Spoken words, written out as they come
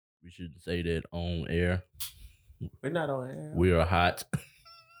We shouldn't say that on air. We're not on air. We are hot.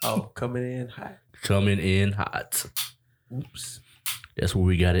 Oh, coming in hot. Coming in hot. Oops. That's what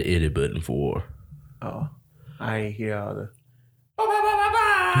we got an edit button for. Oh, I ain't hear all the.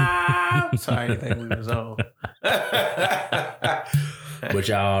 So I didn't think we was on. But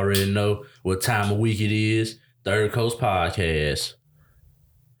y'all already know what time of week it is. Third Coast Podcast.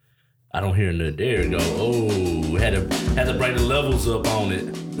 I don't hear nothing. There we go. Oh, had to bring the levels up on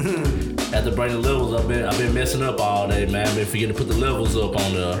it. Had to bring the levels up. I've been messing up all day, man. I've been forgetting to put the levels up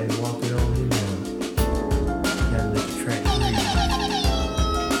on there. Hey, walk it on in there. Gotta let the track breathe.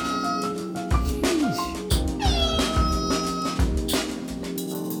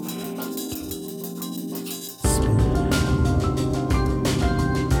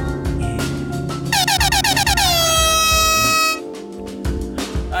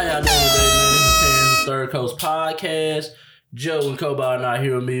 How y'all doing today, man? Terrence, Third Coast Podcast. Joe and Kobe are not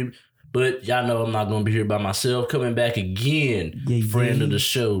here with me, but y'all know I'm not going to be here by myself. Coming back again, friend of the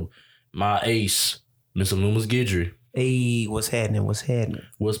show, my ace, Mr. Lumas Guidry. Hey, what's happening?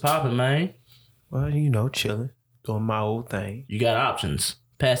 What's popping, man? Well, you know, chilling, doing my old thing. You got options.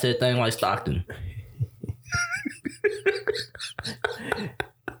 Pass that thing like Stockton.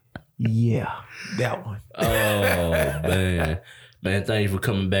 Yeah, that one. Oh, man. Man, thank you for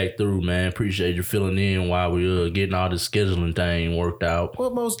coming back through, man. Appreciate you filling in while we getting all this scheduling thing worked out. Well,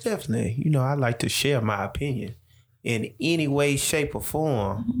 most definitely. You know, I like to share my opinion. In any way, shape, or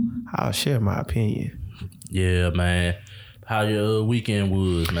form, I'll share my opinion. Yeah, man. How your weekend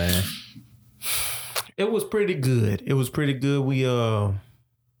was, man? It was pretty good. We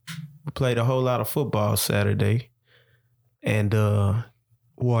played a whole lot of football Saturday. And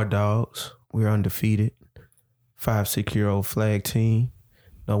Wardawgz, we're undefeated. 5-6-year-old flag team.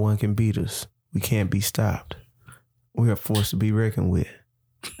 No one can beat us. We can't be stopped. We are forced to be reckoned with.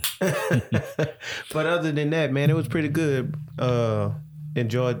 But other than that, man, it was pretty good.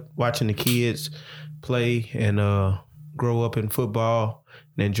 Enjoyed watching the kids play and grow up in football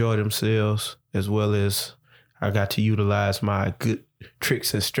and enjoy themselves, as well as I got to utilize my good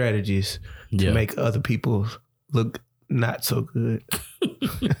tricks and strategies to make other people look not so good.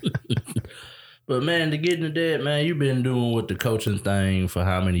 But, man, to get into that, man, you've been doing with the coaching thing for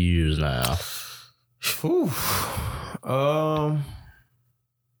how many years now? Whew. On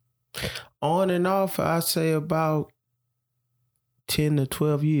and off, I say about 10 to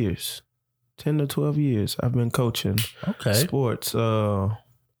 12 years. 10 to 12 years I've been coaching sports. I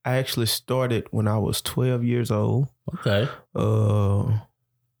actually started when I was 12 years old. Okay.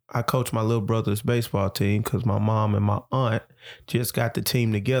 I coached my little brother's baseball team because my mom and my aunt just got the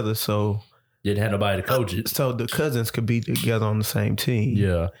team together, so didn't have nobody to coach it. So the cousins could be together on the same team.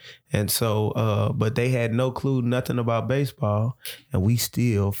 Yeah. And so, but they had no clue, nothing about baseball. And we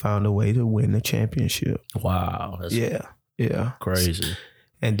still found a way to win the championship. Wow. That's crazy.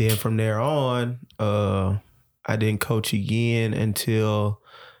 And then from there on, I didn't coach again until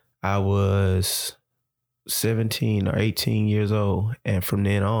I was 17 or 18 years old. And from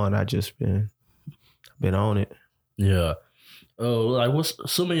then on, I just been on it. Yeah. Oh, like what's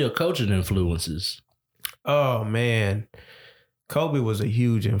some of your coaching influences? Oh, man. Kobe was a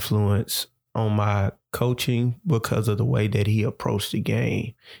huge influence on my coaching because of the way that he approached the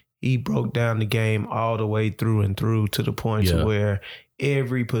game. He broke down the game all the way through and through to the point to where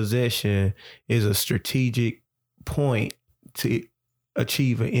every possession is a strategic point to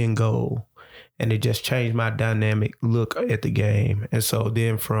achieve an end goal. And it just changed my dynamic look at the game. And so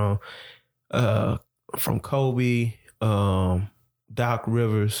then from Kobe, Doc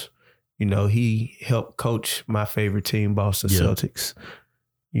Rivers, you know, he helped coach my favorite team, Boston Celtics.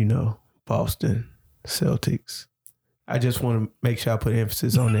 You know, Boston Celtics. I just want to make sure I put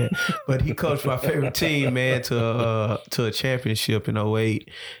emphasis on that. But he coached my favorite team, man, to a championship in 2008.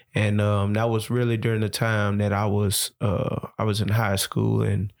 And that was really during the time that I was in high school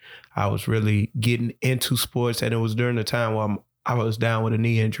and I was really getting into sports. And it was during the time where I was down with a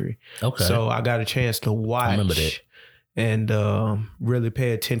knee injury. Okay. So I got a chance to watch. I remember that. And really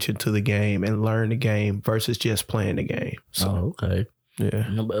pay attention to the game and learn the game versus just playing the game. So, okay. Yeah.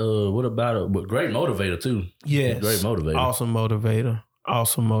 What about a great motivator too? Yes. Great motivator. Awesome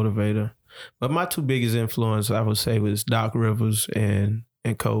motivator. But my two biggest influence, I would say, was Doc Rivers and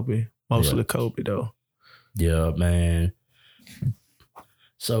Kobe. Mostly Kobe though. Yeah, man.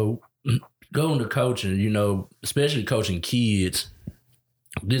 So going to coaching, you know, especially coaching kids,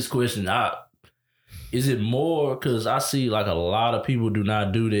 this question, is it more, because I see like a lot of people do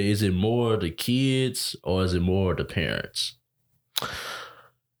not do that. Is it more the kids or is it more the parents?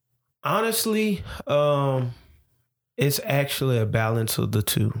 Honestly, it's actually a balance of the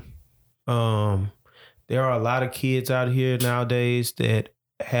two. There are a lot of kids out here nowadays that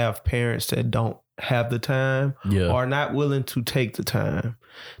have parents that don't have the time or are not willing to take the time.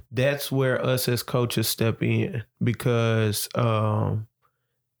 That's where us as coaches step in, because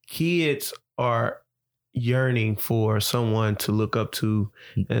kids are yearning for someone to look up to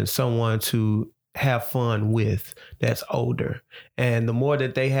and someone to have fun with that's older. And the more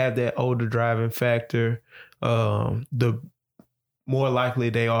that they have that older driving factor, the more likely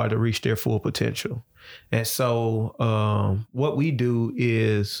they are to reach their full potential. And so what we do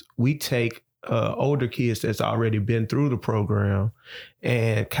is we take older kids that's already been through the program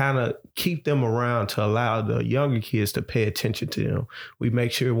and kind of keep them around to allow the younger kids to pay attention to them. We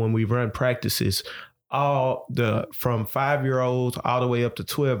make sure when we run practices, from 5-year-olds all the way up to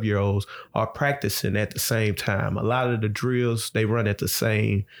 12-year-olds are practicing at the same time. A lot of the drills they run at the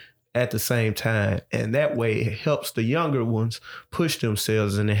same time. And that way it helps the younger ones push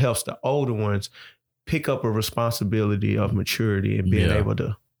themselves, and it helps the older ones pick up a responsibility of maturity and being able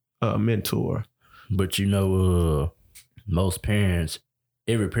to mentor. But most parents,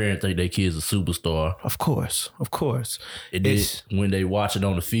 every parent think their kid's a superstar. Of course. It is when they watch it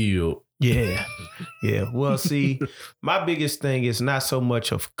on the field. Yeah. Well, see, my biggest thing is not so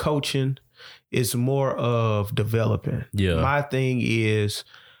much of coaching. It's more of developing. Yeah. My thing is,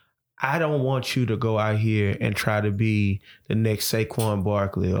 I don't want you to go out here and try to be the next Saquon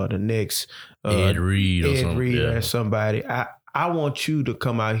Barkley or the next Ed Reed or somebody. I want you to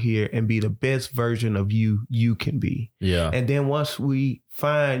come out here and be the best version of you can be. Yeah. And then once we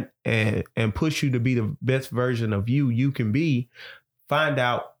find and push you to be the best version of you can be, find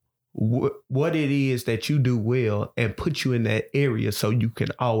out what it is that you do well and put you in that area so you can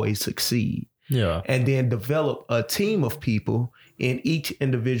always succeed. Yeah. And then develop a team of people in each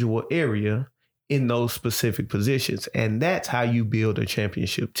individual area in those specific positions. And that's how you build a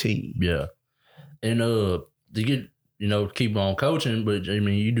championship team. Yeah. And to get, keep on coaching, but I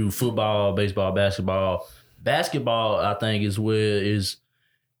mean, you do football, baseball, basketball. Basketball, I think, is where it's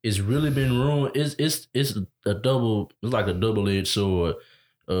really been ruined. It's like a double-edged sword.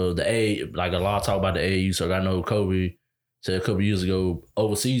 Like a lot of talk about the AAU. So I know Kobe said a couple years ago,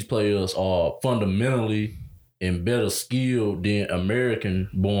 overseas players are fundamentally and better skilled than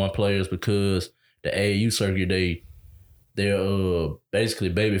American-born players, because the AAU circuit, they're basically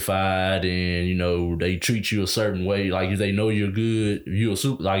babyfied, and they treat you a certain way. Like if they know you're good, if you're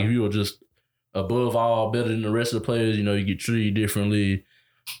if you're just above all, better than the rest of the players, you get treated differently.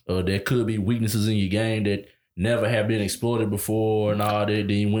 There could be weaknesses in your game that never have been exploited before and all that.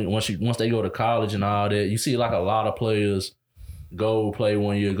 Then once they go to college and all that, you see like a lot of players go play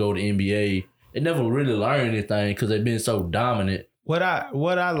 1 year, go to NBA. They never really learn anything because they've been so dominant. What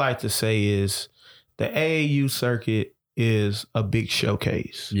I like to say is the AAU circuit is a big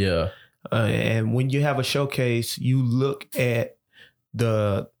showcase. Yeah. And when you have a showcase, you look at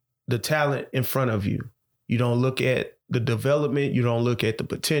the talent in front of you. You don't look at the development. You don't look at the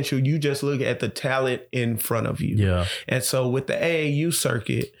potential. You just look at the talent in front of you. Yeah. And so with the AAU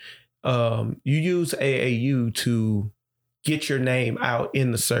circuit, you use AAU to get your name out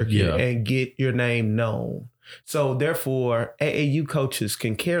in the circuit and get your name known. So therefore, AAU coaches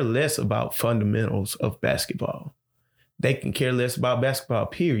can care less about fundamentals of basketball. They can care less about basketball,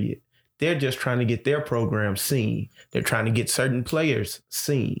 period. They're just trying to get their program seen. They're trying to get certain players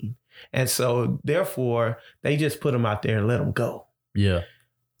seen. And so therefore, they just put them out there and let them go. Yeah.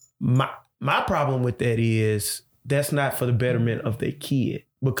 My problem with that is that's not for the betterment of their kid,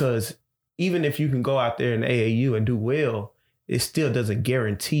 because even if you can go out there in AAU and do well, it still doesn't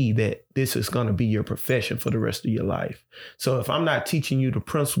guarantee that this is going to be your profession for the rest of your life. So if I'm not teaching you the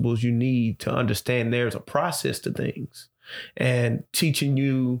principles you need to understand there's a process to things, and teaching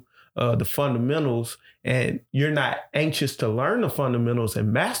you the fundamentals, and you're not anxious to learn the fundamentals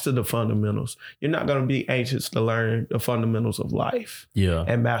and master the fundamentals, you're not going to be anxious to learn the fundamentals of life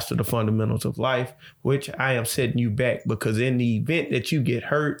and master the fundamentals of life, which I am setting you back, because in the event that you get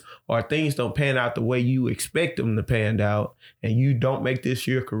hurt or things don't pan out the way you expect them to pan out and you don't make this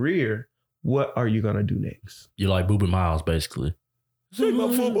your career, what are you going to do next? You're like Boobie Miles, basically. Say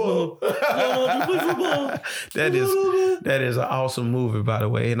my football. That is an awesome movie, by the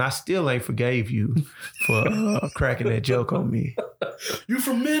way. And I still ain't forgave you for cracking that joke on me. You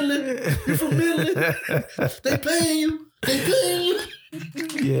from Midland? They paying you.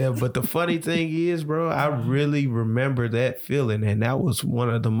 Yeah, but the funny thing is, bro, I really remember that feeling. And that was one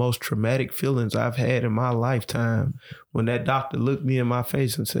of the most traumatic feelings I've had in my lifetime, when that doctor looked me in my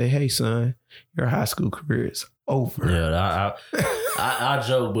face and said, "Hey, son, your high school career is over." Yeah, I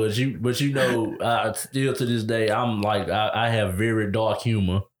joke, but still to this day, I'm like, I have very dark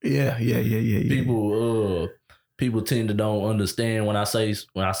humor. Yeah. People tend to don't understand when I say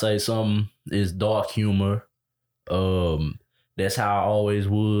something is dark humor. That's how I always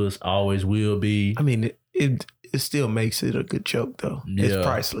was, always will be. I mean, it still makes it a good joke though. Yeah. It's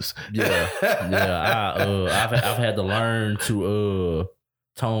priceless. Yeah. I've had to learn to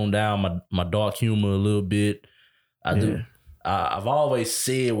tone down my dark humor a little bit. I've always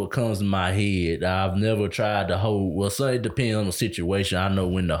said what comes to my head. I've never tried to hold. Well, so it depends on the situation. I know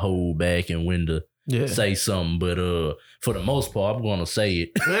when to hold back and when to say something, but for the most part, I'm going to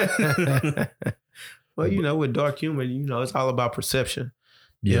say it. Well, with dark humor, it's all about perception.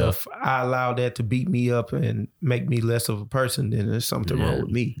 Yeah. If I allow that to beat me up and make me less of a person, then there's something wrong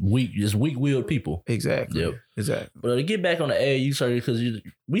with me. Just weak-willed people. Exactly. Yep. Exactly. But to get back on the AAU circuit, because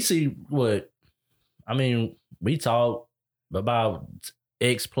we see we talk about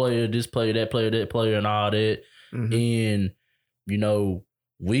X player, this player, that player, and all that. Mm-hmm. And,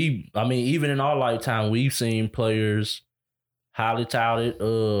 even in our lifetime, we've seen players highly touted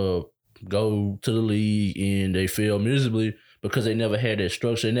go to the league and they fail miserably because they never had that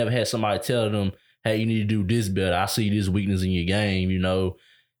structure. They never had somebody telling them, hey, you need to do this better. I see this weakness in your game,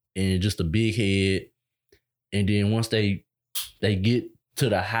 and just a big head. And then once they get to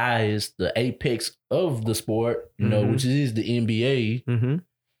the highest, the apex of the sport, which is the NBA, mm-hmm.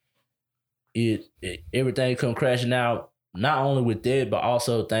 it everything come crashing out, not only with that, but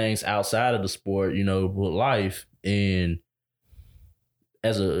also things outside of the sport, with life. And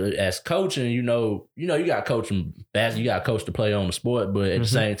as coaching, you got to coach them basketball, you got to coach the player on the sport, but at the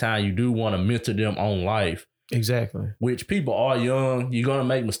same time, you do want to mentor them on life. Exactly. Which people are young, you're gonna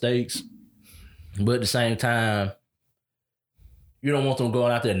make mistakes, but at the same time, you don't want them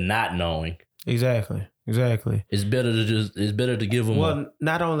going out there not knowing. Exactly. It's better to give them. Well,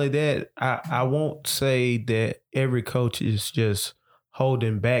 not only that, I won't say that every coach is just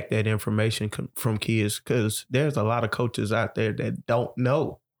holding back that information from kids, because there's a lot of coaches out there that don't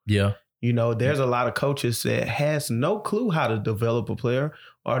know. Yeah. There's a lot of coaches that has no clue how to develop a player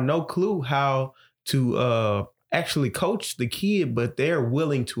or no clue how to actually coach the kid, but they're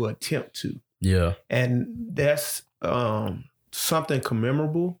willing to attempt to. Yeah. And that's something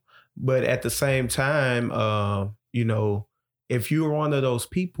commemorable. But at the same time, if you're one of those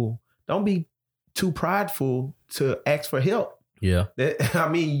people, don't be too prideful to ask for help. Yeah.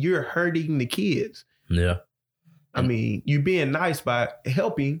 You're hurting the kids. Yeah. You're being nice by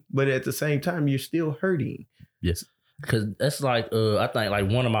helping, but at the same time, you're still hurting. Yes. Because that's I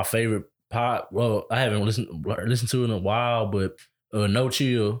think one of my favorite I haven't listened to it in a while, but No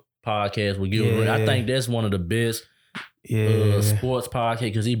Chill podcast with Guidry. I think that's one of the best sports podcast,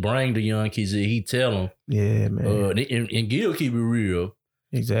 because he bring the young kids in, he tell them. Yeah, man. And Gil keep it real.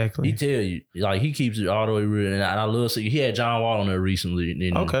 Exactly. He tell you, he keeps it all the way real. And I love seeing, he had John Wall on there recently.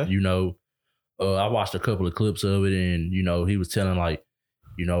 And, okay. I watched a couple of clips of it, and, he was telling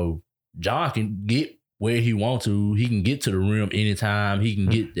John can get where he wants to. He can get to the rim anytime. He can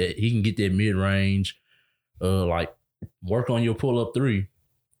get that. He can get that mid range. Work on your pull up three.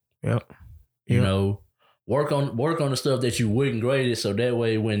 Yep. Work on the stuff that you wouldn't grade it, so that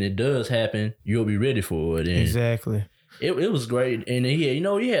way when it does happen, you'll be ready for it. And exactly. It was great, and he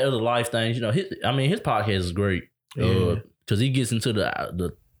had other life things. His podcast is great because he gets into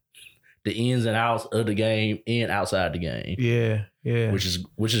the ins and outs of the game and outside the game. Yeah. Which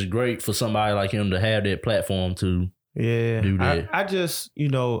is great for somebody like him to have that platform to do that. I just,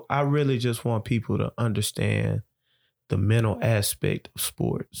 I really just want people to understand the mental aspect of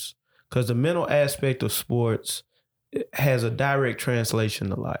sports, because the mental aspect of sports has a direct translation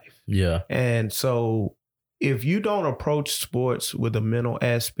to life. Yeah. And so if you don't approach sports with a mental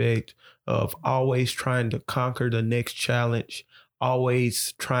aspect of always trying to conquer the next challenge,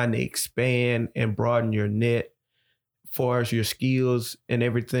 always trying to expand and broaden your net as far as your skills and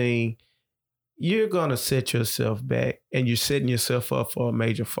everything, you're going to set yourself back, and you're setting yourself up for a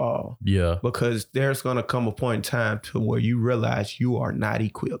major fall. Yeah. Because there's going to come a point in time to where you realize you are not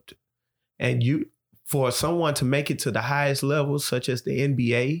equipped. And for someone to make it to the highest levels, such as the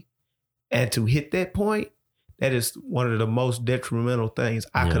NBA, and to hit that point, that is one of the most detrimental things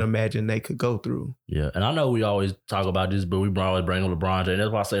I could imagine they could go through. Yeah. And I know we always talk about this, but we always bring on LeBron James.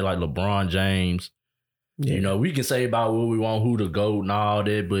 That's why I say LeBron James. Yeah. We can say about what we want, who to go and all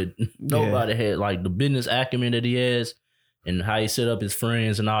that, but nobody had the business acumen that he has, and how he set up his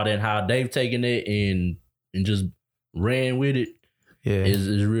friends and all that, and how they've taken it and just ran with it. Yeah,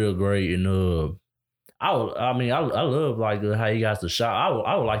 is real great. And I love how he got the shot.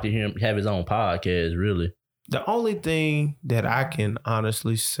 I would like to hear him have his own podcast. Really, the only thing that I can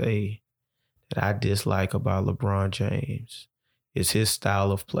honestly say that I dislike about LeBron James It's his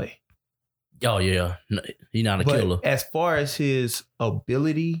style of play. Oh, yeah. No, he's not a killer. As far as his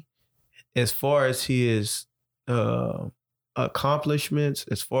ability, as far as his accomplishments,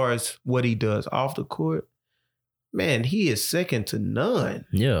 as far as what he does off the court, man, he is second to none.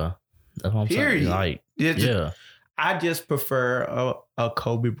 Yeah. That's what I'm saying. Like, I just prefer a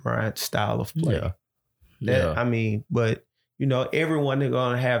Kobe Bryant style of play. Yeah. I mean, but, you know, everyone is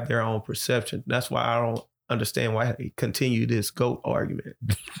going to have their own perception. That's why I don't understand why they continue this GOAT argument.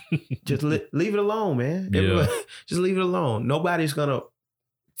 Just leave it alone, man. Just leave it alone. Nobody's going to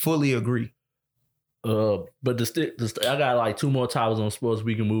fully agree. But I got like 2 more topics on sports.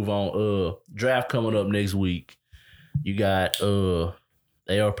 We can move on. Draft coming up next week. You got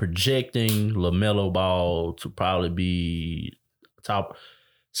they are projecting LaMelo Ball to probably be top.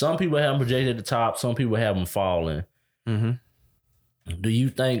 Some people have him projected at the top. Some people have him falling. Mm-hmm. Do you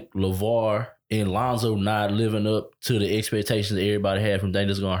think LeVar and Lonzo not living up to the expectations that everybody had from think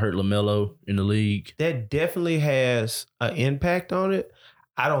that's going to hurt LaMelo in the league? That definitely has an impact on it.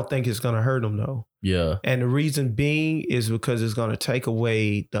 I don't think it's going to hurt him, though. Yeah. And the reason being is because it's going to take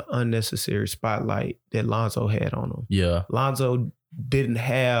away the unnecessary spotlight that Lonzo had on him. Yeah. Lonzo didn't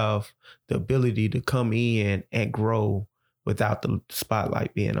have the ability to come in and grow without the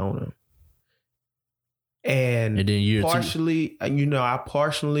spotlight being on him. And then partially, I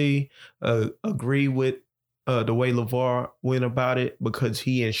partially agree with the way LeVar went about it because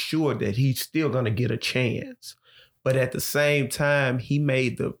he ensured that he's still going to get a chance. But at the same time, he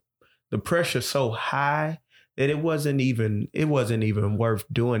made the pressure so high that it wasn't even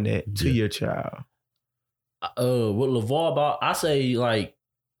worth doing that to your child. What LeVar about, I say like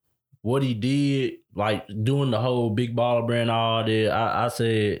what he did, like doing the whole big baller brand, all that. I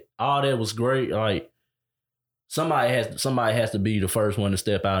said all that was great. Like somebody has to be the first one to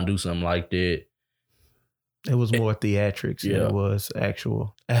step out and do something like that. It was more theatrics than it was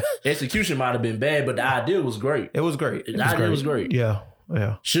actual. Execution might have been bad, but the idea was great. It was great. The idea was great. Yeah.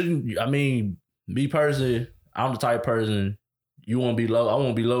 Me personally, I'm the type of person you want to be low. I want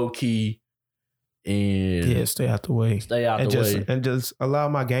to be low key and stay out the way. And just allow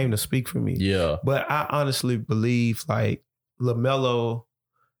my game to speak for me. Yeah. But I honestly believe like LaMelo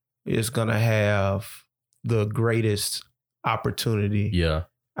is gonna have the greatest opportunity. Yeah.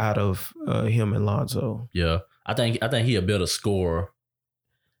 Out of him and Lonzo. Yeah. I think he a better scorer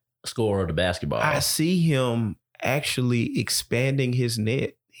of the basketball. I see him actually expanding his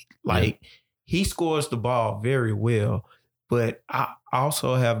net. Like he scores the ball very well, but I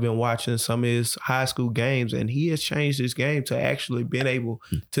also have been watching some of his high school games and he has changed his game to actually being able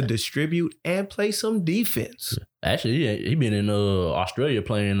to distribute and play some defense. Actually, he been in Australia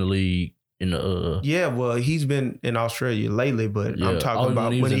playing in the league. Well, he's been in Australia lately, but I'm talking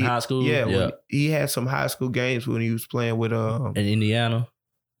about when he was in high school. When he had some high school games when he was playing with in Indiana.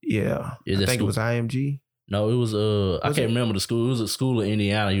 Yeah, I think it was IMG. No, it was I can't remember the school. It was a school in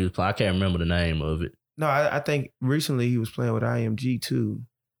Indiana he was playing. I can't remember the name of it. No, I think recently he was playing with IMG too.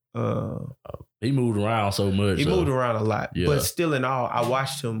 He moved around so much. He moved around a lot, but still in all, I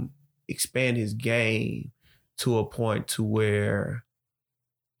watched him expand his game to a point to where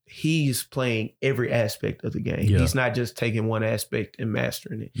he's playing every aspect of the game. Yeah. He's not just taking one aspect and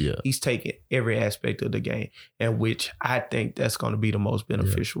mastering it. Yeah. He's taking every aspect of the game, and which I think that's going to be the most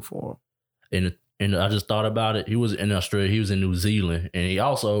beneficial for him. And I just thought about it. He was in Australia. He was in New Zealand. And he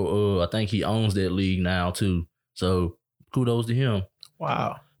also, I think he owns that league now too. So kudos to him.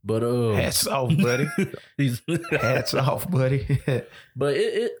 Wow. But hats off, buddy. Hats off, buddy. But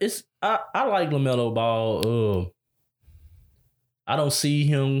it's I like LaMelo Ball. I don't see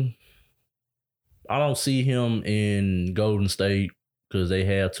him in Golden State because they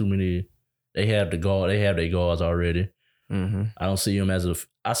have too many. They have their guards already. Mm-hmm. I don't see him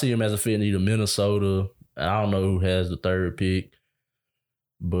I see him as a fit in either Minnesota. I don't know who has the third pick,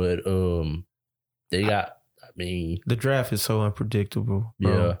 but they got. The draft is so unpredictable,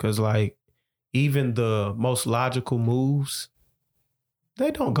 bro. Yeah, because like even the most logical moves, they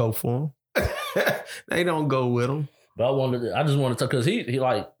don't go for them. They don't go with them. But I just wanted to because he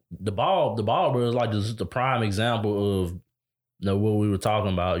like the ball bro is like just the prime example of what we were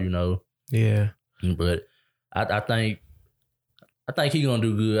talking about, Yeah. But I think he's gonna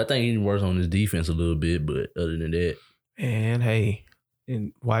do good. I think he works on his defense a little bit, but other than that. And hey,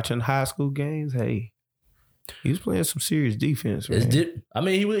 in watching high school games, hey, he was playing some serious defense, man.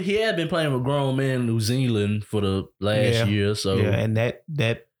 He had been playing with grown men in New Zealand for the last year. So and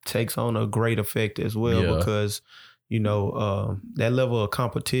that takes on a great effect as well because that level of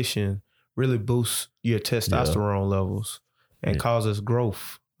competition really boosts your testosterone levels and causes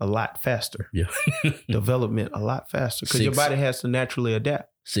growth a lot faster. Yeah. Development a lot faster because your body has to naturally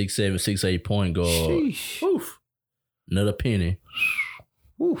adapt. 6'7", 6'8" point guard. Sheesh. Oof. Another penny.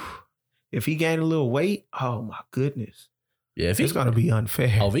 Oof. If he gained a little weight, oh my goodness. Yeah, it's gonna be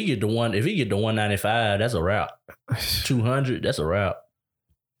unfair. Oh, if he get to 195, that's a wrap. 200, that's a wrap.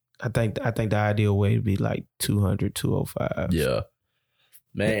 I think the ideal weight would be like 200, 205. Yeah.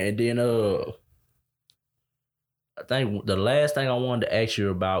 Man, and then I think the last thing I wanted to ask you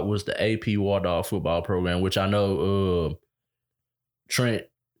about was the AP Wardawgz football program, which I know Trent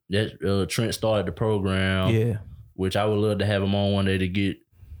started the program. Yeah. Which I would love to have him on one day to get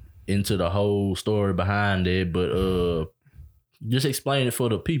into the whole story behind it, but just explain it for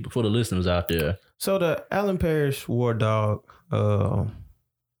the people, for the listeners out there. So the Allen Parrish Wardawgz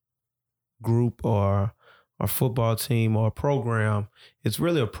group or football team or program, it's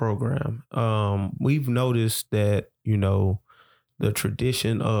really a program. We've noticed that, the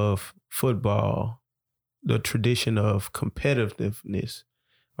tradition of football, the tradition of competitiveness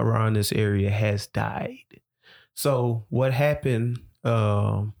around this area has died. So what happened,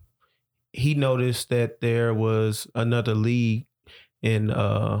 he noticed that there was another league in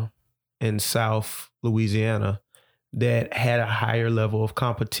South Louisiana that had a higher level of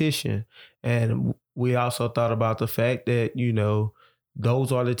competition. And we also thought about the fact that,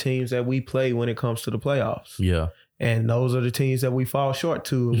 those are the teams that we play when it comes to the playoffs. Yeah. And those are the teams that we fall short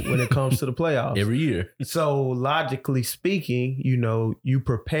to when it comes to the playoffs. Every year. So logically speaking, you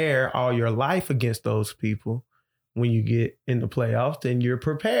prepare all your life against those people. When you get in the playoffs, then you're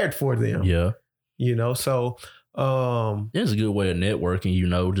prepared for them. Yeah. So it's a good way of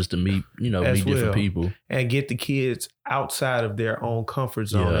networking, just to meet, meet different people. And get the kids outside of their own comfort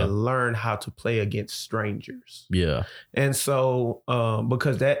zone and learn how to play against strangers. Yeah. And so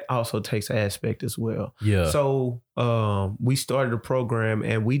because that also takes aspect as well. Yeah. So we started a program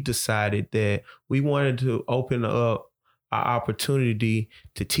and we decided that we wanted to open up our opportunity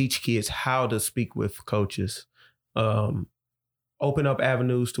to teach kids how to speak with coaches. Open up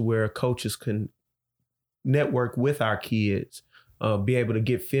avenues to where coaches can network with our kids, be able to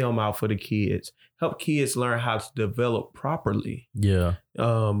get film out for the kids, help kids learn how to develop properly. Yeah.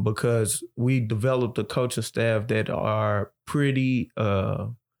 Because we developed a coaching staff that are pretty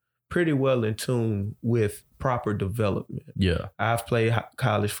well in tune with proper development. Yeah. I've played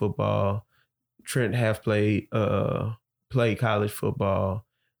college football. Trent have played college football.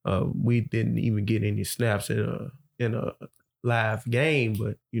 We didn't even get any snaps in a live game,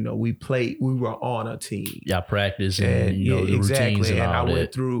 but we were on a team. Yeah, practice and the exactly. routines and all I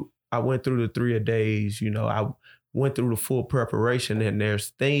that. went through the 3-a-days. I went through the full preparation, and there's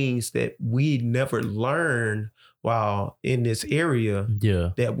things that we never learned while in this area.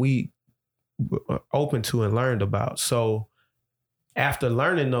 Yeah. That we were open to and learned about. So after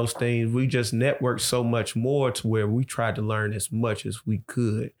learning those things, we just networked so much more to where we tried to learn as much as we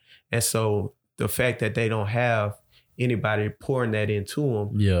could. And so the fact that they don't have anybody pouring that into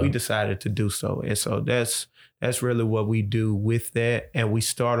them, we decided to do so. And so that's really what we do with that. And we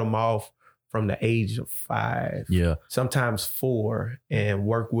start them off from the age of 5, sometimes 4, and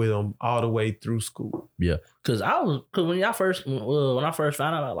work with them all the way through school. Yeah, because when I first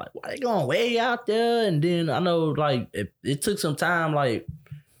found out, I was like, why they going way out there? And then I know like it took some time. Like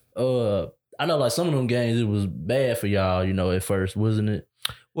I know like some of them games it was bad for y'all, at first, wasn't it?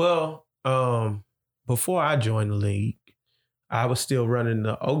 Well, before I joined the league, I was still running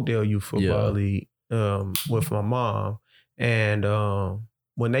the Oakdale Youth Football League with my mom, and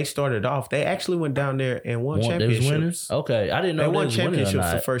when they started off, they actually went down there and won championships. Okay, I didn't know they won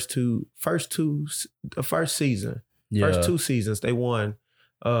championships the first season. Yeah. First 2 seasons they won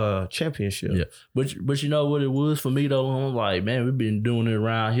championship. Yeah, but you know what it was for me though. I'm like, man, we've been doing it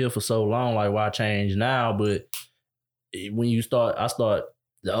around here for so long. Like, why change now? But when it's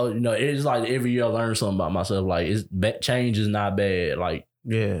like every year I learn something about myself. Like, change is not bad. Like,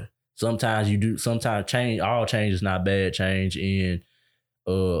 yeah, sometimes all change is not bad change, and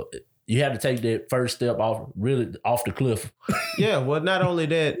you have to take that first step off the cliff. Yeah, well, not only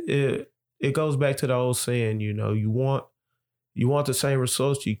that, it goes back to the old saying, you want the same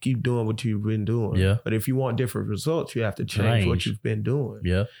results, you keep doing what you've been doing. Yeah. But if you want different results, you have to change what you've been doing.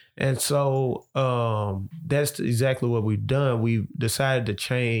 Yeah. And so that's exactly what we've done. We've decided to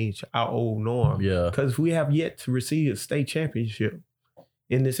change our old norm. Yeah. Because we have yet to receive a state championship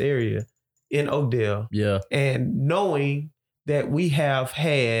in this area, in Oakdale. Yeah. And knowing that we have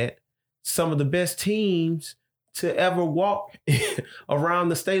had some of the best teams to ever walk around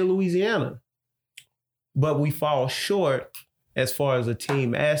the state of Louisiana. But we fall short as far as a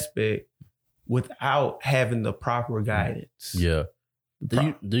team aspect without having the proper guidance. Yeah.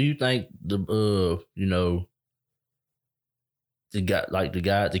 Do you think the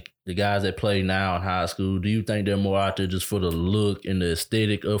the guys that play now in high school, do you think they're more out there just for the look and the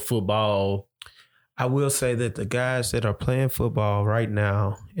aesthetic of football? I will say that the guys that are playing football right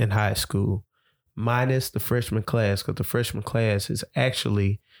now in high school, minus the freshman class, because the freshman class is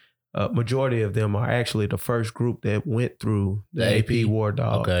actually, majority of them are actually the first group that went through the AP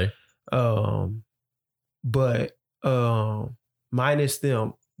Wardawgz. Okay. But minus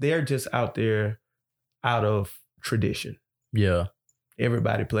them, they're just out there out of tradition. Yeah.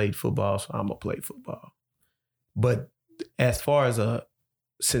 Everybody played football, so I'm going to play football. But as far as a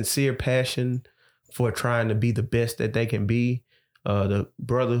sincere passion for trying to be the best that they can be, the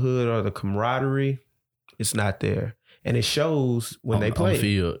brotherhood or the camaraderie, it's not there. And it shows when they play.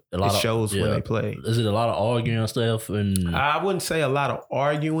 It shows when they play. Is it a lot of arguing and stuff? And I wouldn't say a lot of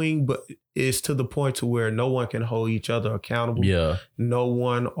arguing, but it's to the point to where no one can hold each other accountable. Yeah. No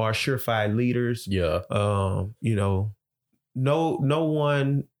one are surefire leaders. Yeah. No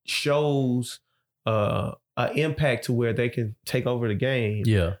one shows an impact to where they can take over the game.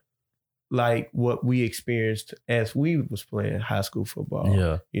 Yeah. Like what we experienced as we was playing high school football.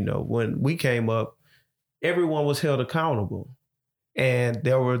 Yeah. When we came up, everyone was held accountable. And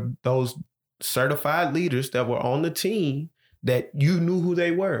there were those certified leaders that were on the team that you knew who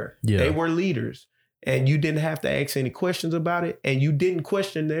they were. Yeah. They were leaders. And you didn't have to ask any questions about it. And you didn't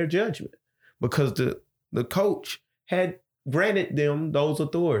question their judgment because the coach had granted them those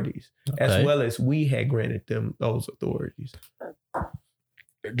authorities, as well as we had granted them those authorities.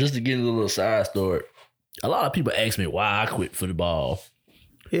 Just to get a little side story, a lot of people ask me why I quit football.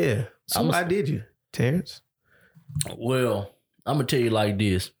 Yeah. So why did you, Terrence? Well, I'm going to tell you like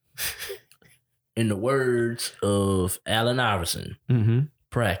this. In the words of Allen Iverson,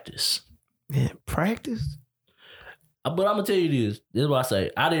 practice. Man, practice? But I'm going to tell you this. This is what I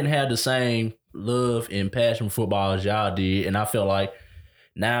say. I didn't have the same love and passion for football as y'all did. And I feel like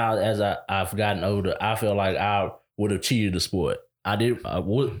now as I've gotten older, I feel like I would have cheated the sport. I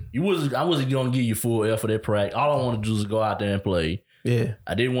wasn't going to give you full effort at practice. All I wanted to do was go out there and play. Yeah.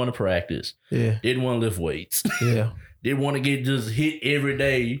 I didn't want to practice. Yeah. Didn't want to lift weights. Yeah. Didn't want to get just hit every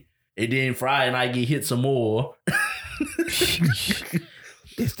day. And then Friday night get hit some more.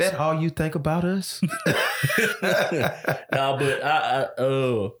 Is that all you think about us? No,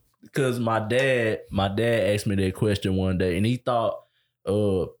 but because my dad asked me that question one day, and he thought,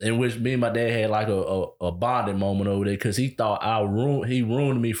 in which me and my dad had like a bonding moment over there, because he thought he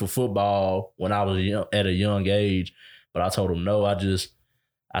ruined me for football when I was at a young age. But I told him no. I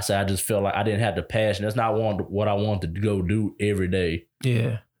said I just felt like I didn't have the passion. That's not what I wanted to go do every day.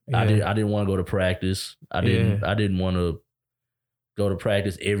 Yeah. I didn't want to go to practice. I didn't want to go to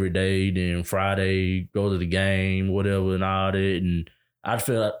practice every day. Then Friday go to the game, whatever, and all that. And I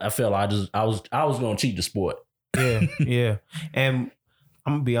felt I was gonna cheat the sport. Yeah, yeah. And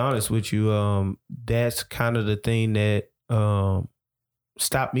I'm gonna be honest with you. That's kind of the thing that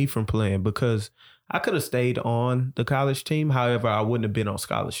stopped me from playing, because I could have stayed on the college team. However, I wouldn't have been on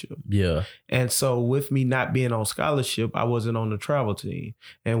scholarship. Yeah. And so with me not being on scholarship, I wasn't on the travel team.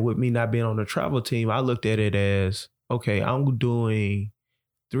 And with me not being on the travel team, I looked at it as, okay, I'm doing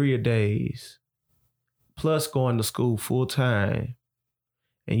 3-a-days plus going to school full time.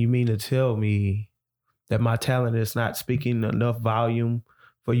 And you mean to tell me that my talent is not speaking enough volume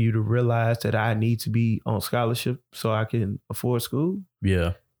for you to realize that I need to be on scholarship so I can afford school?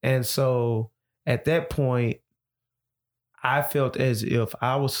 Yeah. And so at that point, I felt as if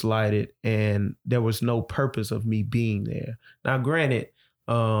I was slighted and there was no purpose of me being there. Now, granted,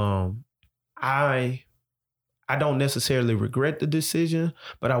 I don't necessarily regret the decision,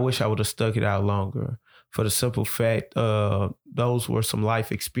 but I wish I would have stuck it out longer, for the simple fact those were some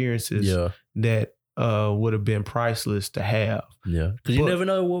life experiences that would have been priceless to have. Yeah, because you never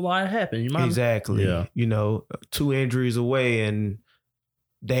know what might happen. Exactly. Yeah. 2 injuries away and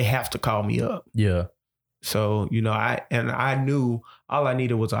they have to call me up. Yeah. So, I knew all I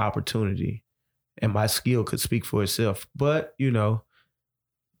needed was an opportunity, and my skill could speak for itself. But,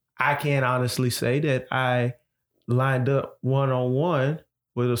 I can honestly say that I lined up one-on-one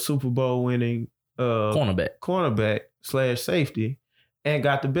with a Super Bowl winning cornerback / safety and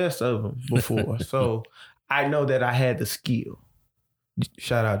got the best of them before. So I know that I had the skill.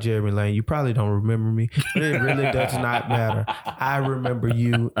 Shout out Jeremy Lane. You probably don't remember me, but it really does not matter. I remember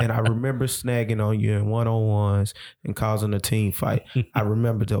you, and I remember snagging on you in one-on-ones and causing a team fight. I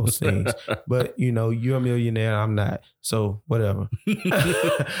remember those things. But, you're a millionaire, I'm not. So whatever.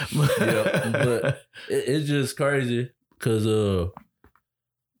 Yeah, but it's just crazy because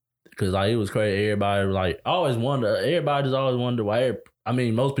like, it was crazy. Everybody everybody just always wonder why I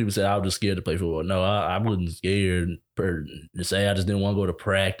mean, most people say I was just scared to play football. No, I wasn't scared. To say I just didn't want to go to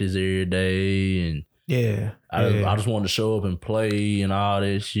practice every day, and I just wanted to show up and play and all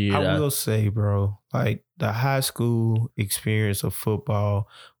that shit. I will say, bro, like the high school experience of football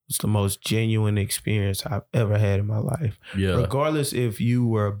was the most genuine experience I've ever had in my life. Yeah. Regardless if you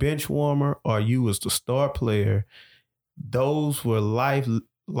were a bench warmer or you was the star player, those were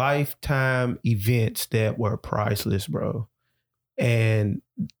lifetime events that were priceless, bro. And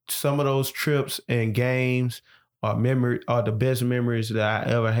some of those trips and games are the best memories that I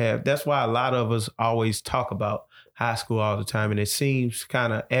ever have. That's why a lot of us always talk about high school all the time. And it seems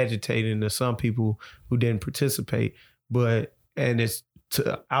kind of agitating to some people who didn't participate. And it's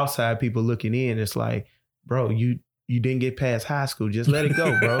to outside people looking in, it's like, bro, you didn't get past high school. Just let it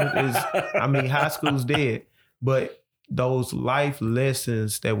go, bro. High school's dead. But those life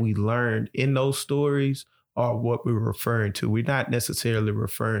lessons that we learned in those stories are what we're referring to. We're not necessarily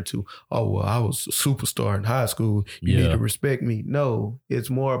referring to, oh, well, I was a superstar in high school. You need to respect me. No, it's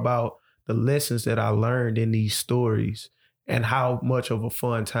more about the lessons that I learned in these stories and how much of a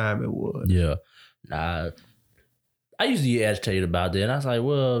fun time it was. Yeah. Nah, I used to get agitated about that. And I was like,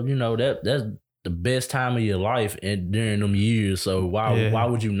 well, that's the best time of your life and during them years. So why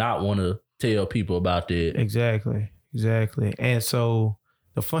would you not want to tell people about that? Exactly. And so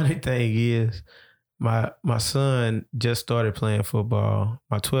the funny thing is, my son just started playing football.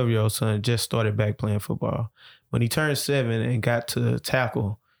 My 12-year-old son just started back playing football. When he turned 7 and got to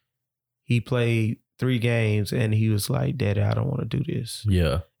tackle, he played 3 games and he was like, Daddy, I don't want to do this.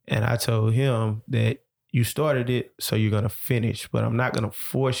 Yeah. And I told him that you started it, so you're going to finish, but I'm not going to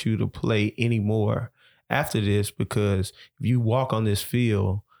force you to play anymore after this, because if you walk on this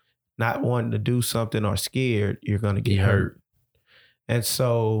field not wanting to do something or scared, you're going to get hurt. And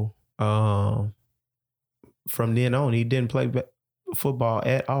so from then on, he didn't play football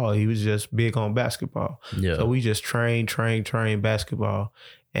at all. He was just big on basketball. Yeah. So we just train basketball.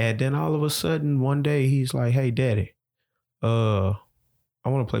 And then all of a sudden, one day, he's like, hey, Daddy, I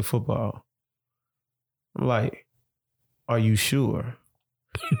want to play football. I'm like, are you sure?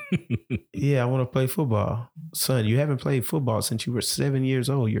 Yeah, I want to play football. Son, you haven't played football since you were 7 years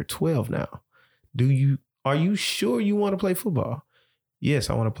old. You're 12 now. Are you sure you want to play football? Yes,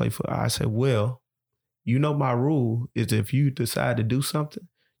 I want to play football. I said, well, my rule is if you decide to do something,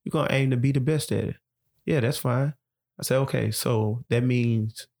 you're going to aim to be the best at it. Yeah, that's fine. I said, okay, so that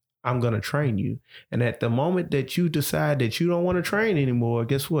means I'm going to train you. And at the moment that you decide that you don't want to train anymore,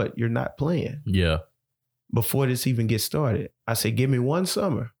 guess what? You're not playing. Yeah. Before this even gets started, I said, give me 1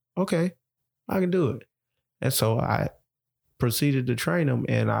 summer. Okay, I can do it. And so I proceeded to train him,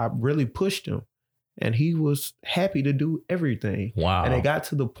 and I really pushed him, and he was happy to do everything. Wow. And it got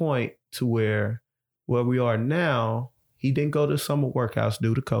to the point to where we are now, he didn't go to summer workouts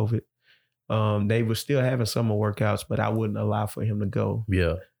due to COVID. They were still having summer workouts, but I wouldn't allow for him to go.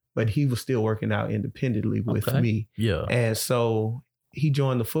 Yeah. But he was still working out independently with me. Yeah. And so he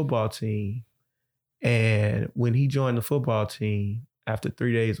joined the football team. And when he joined the football team, after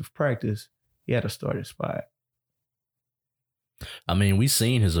 3 days of practice, he had a starting spot. I mean, we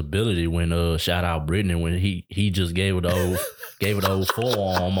seen his ability when shout out Brittany when he just gave it the old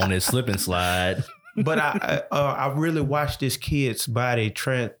forearm on that slip and slide. But I really watched this kid's body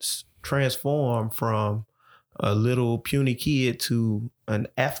transform from a little puny kid to an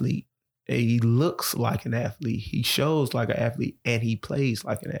athlete. He looks like an athlete. He shows like an athlete, and he plays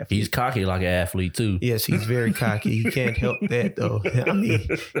like an athlete. He's cocky like an athlete too. Yes, he's very cocky. He can't help that though. I mean,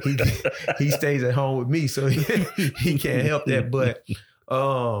 he stays at home with me, so he can't help that. But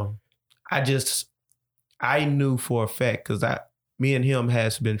I knew for a fact, because me and him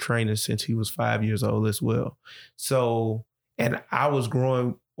has been training since he was 5 years old as well. So, and I was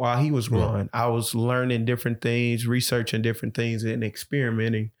growing while he was growing. I was learning different things, researching different things, and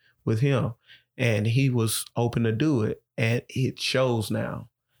experimenting with him, and he was open to do it, and it shows now.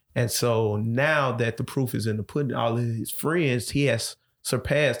 And so now that the proof is in the pudding, all of his friends, he has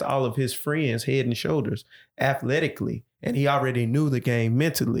surpassed all of his friends head and shoulders athletically, and he already knew the game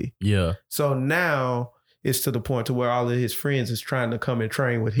mentally. Yeah. So now it's to the point to where all of his friends is trying to come and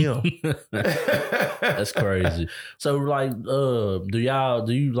train with him. That's crazy. So like, do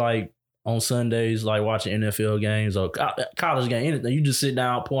you like on Sundays, like watching NFL games or college game, anything, you just sit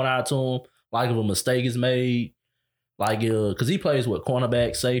down, point out to him, like if a mistake is made, like, because he plays what,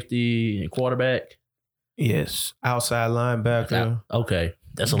 cornerback, safety, and quarterback? Yes. Outside linebacker. Okay.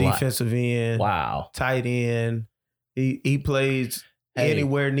 That's a lot. Defensive end. Wow. Tight end. He plays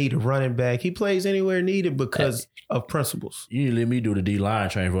anywhere needed. Running back. He plays anywhere needed because of principles. You need to let me do the D-line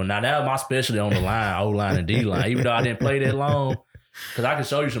training for him. Now, that was my specialty on the line, O-line and D-line. Even though I didn't play that long, Because I can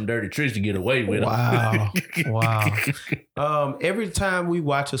show you some dirty tricks to get away with Wow. Wow. Every time we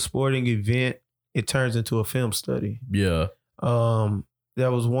watch a sporting event, it turns into a film study. Yeah.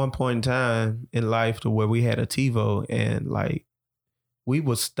 There was one point in time in life to where we had a TiVo and like we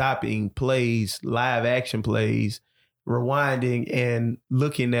were stopping plays, live action plays, rewinding and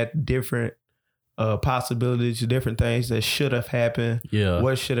looking at different possibilities, different things that should have happened,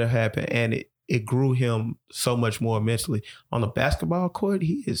 what should have happened. And it grew him so much more mentally. On the basketball court,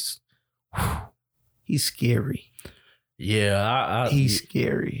 he's scary. Yeah, he's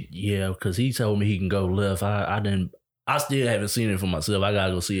scary. Yeah, because he told me he can go left. I still haven't seen it for myself. I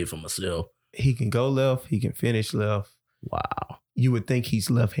gotta go see it for myself. He can go left. He can finish left. Wow. You would think he's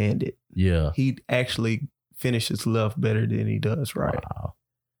left-handed. Yeah. He actually finishes left better than he does right. Wow.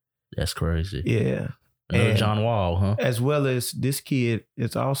 That's crazy. Yeah. Another John Wall, huh? As well as this kid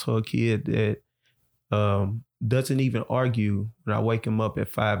is also a kid that doesn't even argue when I wake him up at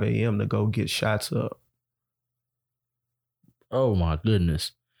 5 a.m. to go get shots up. Oh my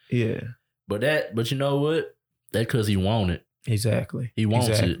goodness. Yeah. But you know what? That's because he want it. Exactly. He wants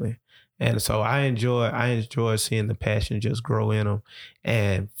it. And so I enjoy seeing the passion just grow in him.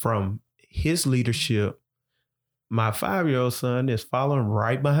 And from his leadership, my 5-year-old son is following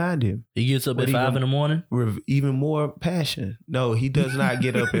right behind him. He gets up at 5 in the morning? With even more passion. No, he does not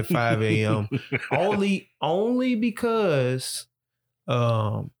get up at 5 a.m. Only because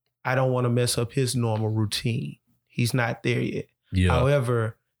I don't want to mess up his normal routine. He's not there yet. Yeah.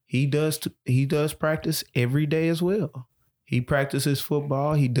 However, he does practice every day as well. He practices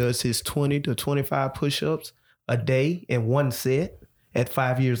football. He does his 20 to 25 push-ups a day in one set at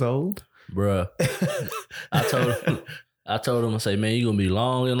 5 years old. Bruh. I told him, I say, man, you're going to be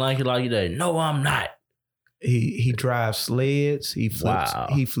long and lanky like that. No, I'm not. He drives sleds. He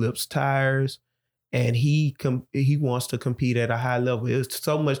flips tires. And he wants to compete at a high level. It's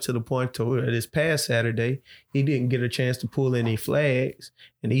so much to the point to where this past Saturday, he didn't get a chance to pull any flags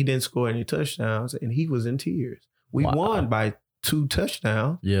and he didn't score any touchdowns and he was in tears. We won by 2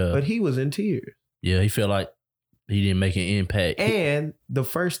 touchdowns, but he was in tears. Yeah, he felt like he didn't make an impact. And the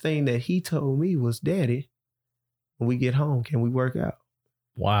first thing that he told me was, Daddy, when we get home, can we work out?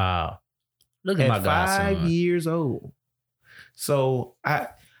 Wow. Look at my godson. 5 years old. So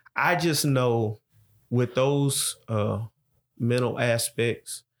I just know with those mental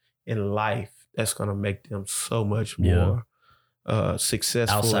aspects in life, that's going to make them so much more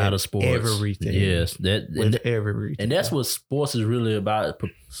successful outside of sports. Everything. Yes. Everything. And that's what sports is really about.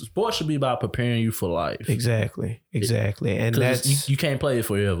 Sports should be about preparing you for life. Exactly. And that's you can't play it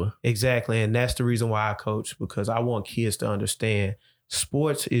forever. Exactly. And that's the reason why I coach, because I want kids to understand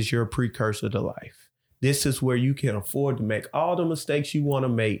sports is your precursor to life. This is where you can afford to make all the mistakes you want to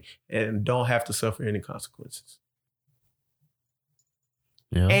make and don't have to suffer any consequences.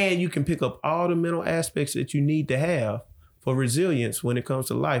 Yeah. And you can pick up all the mental aspects that you need to have for resilience when it comes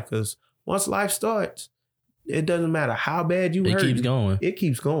to life. Because once life starts, it doesn't matter how bad you hurt. It keeps going. It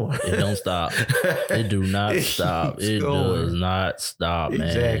keeps going. It don't stop. It do not stop. It does not stop, man.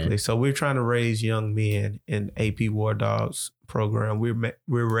 Exactly. So we're trying to raise young men in AP Wardawgz program. We're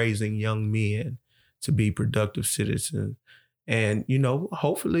raising young men to be productive citizens. And,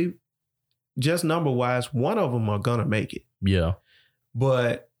 hopefully, just number-wise, one of them are going to make it. Yeah.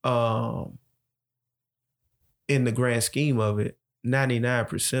 But in the grand scheme of it,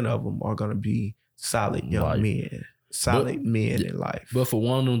 99% of them are going to be solid young men. Men in life. But for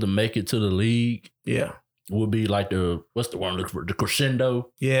one of them to make it to the league, would be like what's the word I'm looking for? The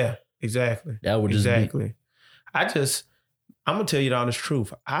crescendo. Yeah, exactly. That would just be. I'm gonna tell you the honest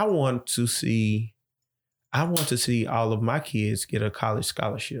truth. I want to see all of my kids get a college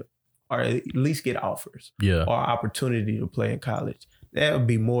scholarship, or at least get offers, or opportunity to play in college. That would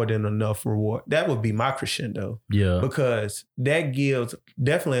be more than enough reward. That would be my crescendo. Yeah. Because that gives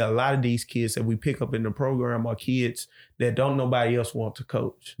definitely a lot of these kids that we pick up in the program are kids that don't nobody else want to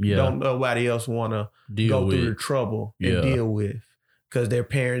coach. Yeah. Don't nobody else want to go through the trouble and deal with, because their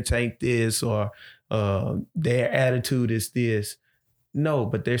parents ain't this, or their attitude is this. No,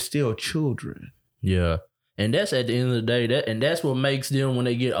 but they're still children. Yeah. And that's at the end of the day, that's what makes them, when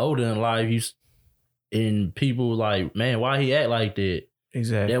they get older in life, and people like, man, why he act like that?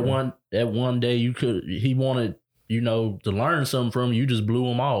 Exactly. That one day he wanted, to learn something from you, just blew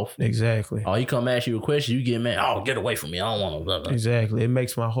him off. Exactly. Or he come ask you a question, you get mad, oh, get away from me, I don't want to. Exactly. It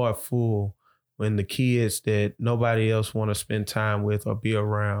makes my heart full when the kids that nobody else want to spend time with or be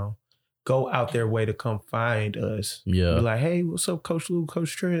around go out their way to come find us. Yeah. Be like, hey, what's up, Coach Lou,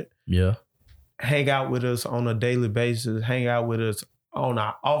 Coach Trent? Yeah. Hang out with us on a daily basis. Hang out with us on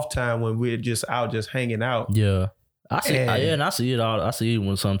our off time when we're just out, just hanging out. Yeah. I see, and I see it all. I see it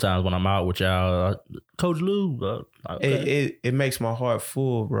when sometimes when I'm out with y'all, Coach Lou. Okay. It makes my heart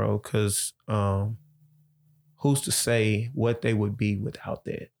full, bro. Because who's to say what they would be without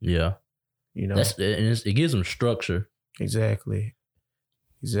that? Yeah, you know, it gives them structure. Exactly.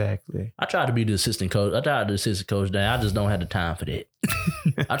 I tried to be the assistant coach. I tried to assistant coach. Then I just don't have the time for that.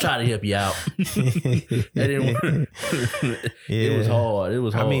 I tried to help you out. That didn't work. It was hard.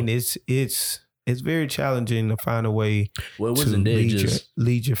 I mean, it's very challenging to find a way to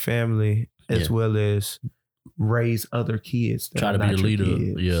lead your family as well as raise other kids. Try to be a leader.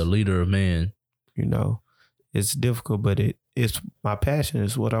 Yeah, leader of men. You know, it's difficult, but it's my passion.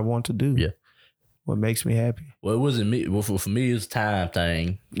 It's what I want to do. Yeah. What makes me happy. Well, it wasn't me. Well, for me, it's a time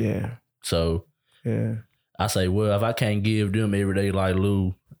thing. Yeah. So yeah, I say, well, if I can't give them every day like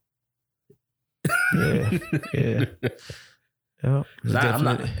Lou. Yeah. It's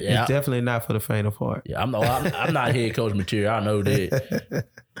definitely not for the faint of heart. Yeah, I'm not head coach material. I know that.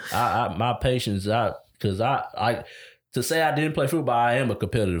 My patience, because to say I didn't play football, I am a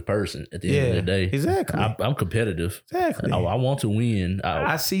competitive person at the end of the day. Exactly. I'm competitive. Exactly. I want to win.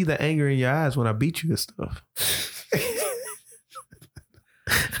 I see the anger in your eyes when I beat you and stuff.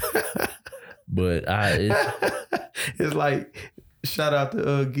 But it's like, shout out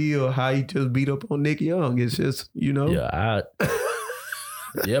to Gil, how he just beat up on Nick Young. It's just, you know.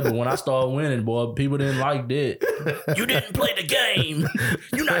 Yeah, but when I started winning, boy, people didn't like that. You didn't play the game.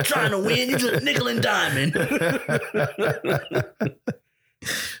 You're not trying to win. You just nickel and diamond. You're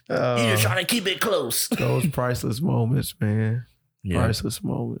just trying to keep it close. Those priceless moments, man. Yeah. Priceless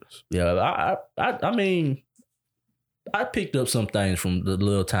moments. Yeah, I mean, I picked up some things from the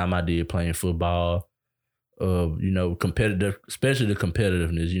little time I did playing football. You know, competitive, especially the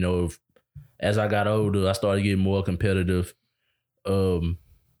competitiveness. You know, as I got older, I started getting more competitive.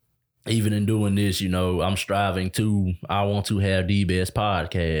 Even in doing this, you know, I'm striving I want to have the best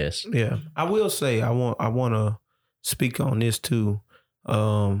podcast. Yeah. I will say I want to speak on this too.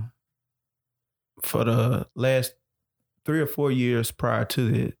 For the last 3 or 4 years prior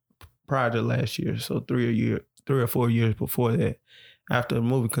to last year, so 3 or 4 years before that, after the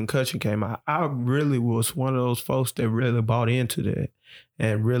movie Concussion came out, I really was one of those folks that really bought into that.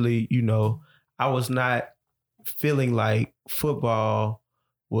 And really, you know, I was not feeling like football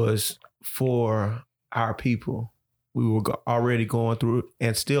was for our people. We were already going through,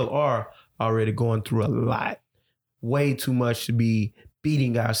 and still are already going through a lot, way too much to be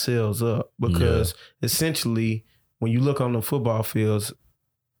beating ourselves up, because essentially when you look on the football fields,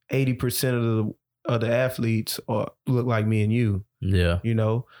 80% of the athletes look like me and you. Yeah. You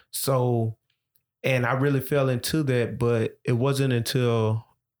know? So, and I really fell into that, but it wasn't until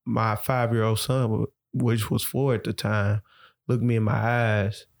my 5-year-old son, which was 4 at the time, looked me in my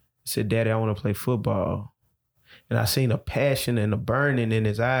eyes and said, "Daddy, I want to play football." And I seen a passion and a burning in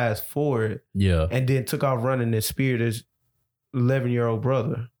his eyes for it. Yeah. And then took off running and speared his 11-year-old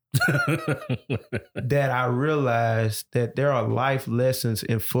brother. That I realized that there are life lessons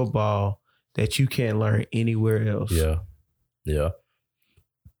in football that you can't learn anywhere else. Yeah. Yeah.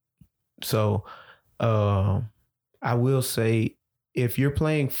 So I will say, if you're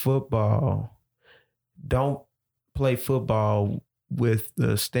playing football, don't play football with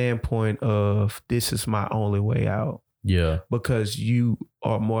the standpoint of this is my only way out. Yeah. Because you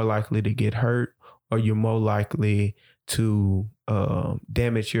are more likely to get hurt, or you're more likely to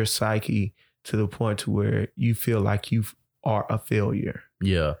damage your psyche to the point to where you feel like you are a failure.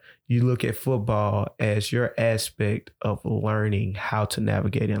 Yeah. You look at football as your aspect of learning how to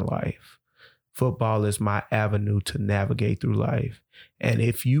navigate in life. Football is my avenue to navigate through life. And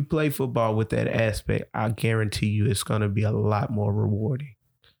if you play football with that aspect, I guarantee you it's going to be a lot more rewarding.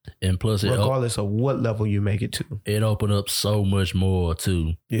 And plus, regardless of what level you make it to. It opens up so much more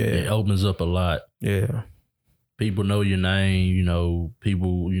too. Yeah. It opens up a lot. Yeah. People know your name, you know,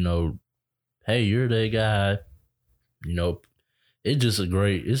 people, you know, hey, you're that guy. You know, it's a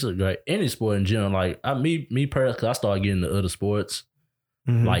great, any sport in general. Like me personally, 'cause I started getting into other sports,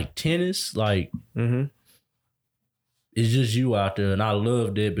 like tennis, like it's just you out there. And I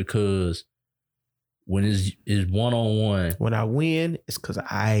love that because when it's one-on-one. When I win, it's because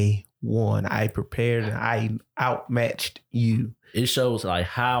I won. I prepared and I outmatched you. It shows like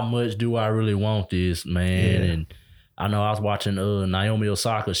how much do I really want this, man. Yeah. And I know I was watching Naomi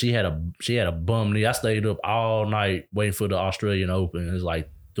Osaka. She had a bum knee. I stayed up all night waiting for the Australian Open. It was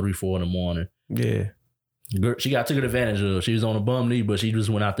like 3-4 in the morning. Yeah. She got taken advantage of. She was on a bum knee, but she just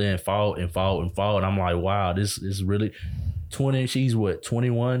went out there and fought. And I'm like, wow, this is really 20. She's what,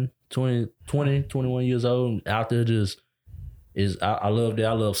 21 years old, out there just I love that.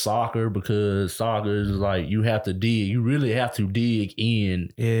 I love soccer because soccer is like you have to dig. You really have to dig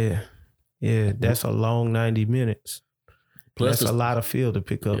in. Yeah. Yeah. That's a long 90 minutes. Plus that's a lot of field to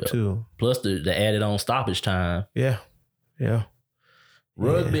pick up too. Plus the added on stoppage time. Yeah. Yeah.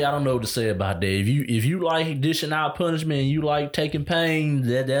 Rugby, I don't know what to say about that. If you like dishing out punishment and you like taking pain,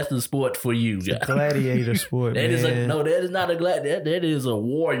 that's the sport for you. It's a gladiator sport, man. That is not a that is a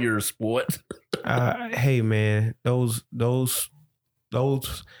warrior sport. Hey man, those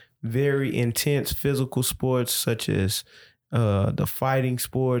very intense physical sports such as the fighting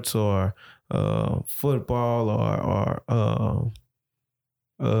sports or football or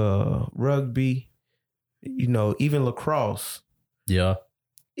rugby, even lacrosse. Yeah.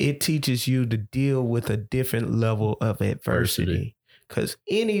 It teaches you to deal with a different level of adversity. Because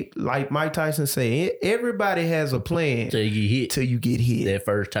like Mike Tyson say, everybody has a plan till you get hit that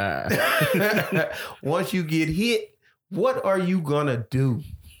first time. Once you get hit, what are you gonna do?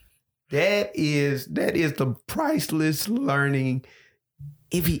 That is the priceless learning.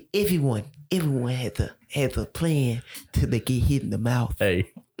 Everyone has a plan till they get hit in the mouth.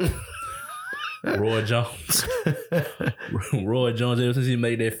 Hey. Roy Jones. Roy Jones, ever since he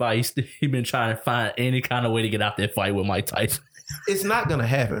made that fight, he been trying to find any kind of way to get out that fight with Mike Tyson. It's not going to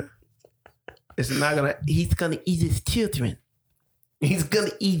happen. He's going to eat his children. He's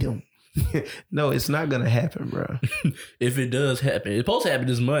going to eat them. No, it's not going to happen, bro. If it does happen, it's supposed to happen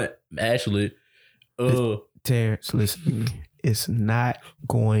this month, actually. Terrence, listen, it's not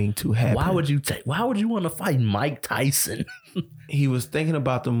going to happen. Why would you want to fight Mike Tyson? He was thinking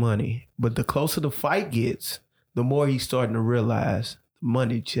about the money, but the closer the fight gets, the more he's starting to realize the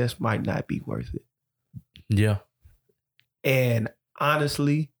money just might not be worth it. Yeah. And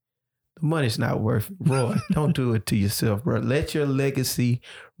honestly, the money's not worth it. Roy, don't do it to yourself, bro. Let your legacy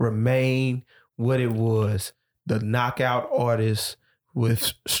remain what it was. The knockout artist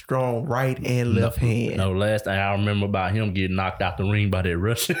with strong right and left hand. No, last thing I remember about him getting knocked out the ring by that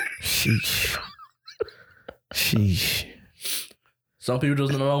Russian. Sheesh. Some people just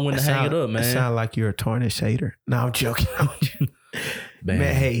don't know when to hang it up, man. It sounds like you're a tarnished hater. No, I'm joking.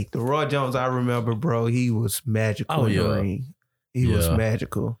 Man, hey, the Roy Jones I remember, bro, he was magical in the ring. He was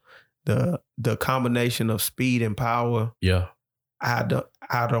magical. The combination of speed and power. Yeah. I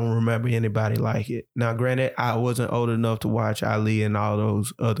don't remember anybody like it. Now, granted, I wasn't old enough to watch Ali and all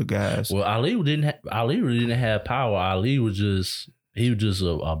those other guys. Well, Ali really didn't have power. Ali was just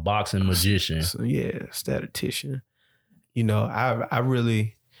a boxing magician. Statistician. I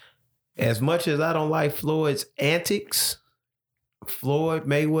really, as much as I don't like Floyd's antics, Floyd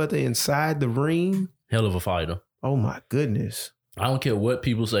Mayweather inside the ring. Hell of a fighter. Oh my goodness. I don't care what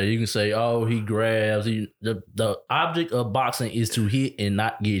people say. You can say, oh, he grabs. The object of boxing is to hit and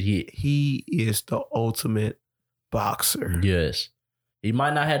not get hit. He is the ultimate boxer. Yes. He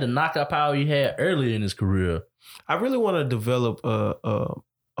might not have the knockout power he had earlier in his career. I really want to develop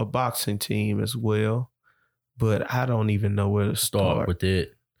a boxing team as well, but I don't even know where to start with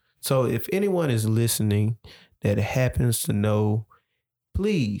it. So if anyone is listening that happens to know,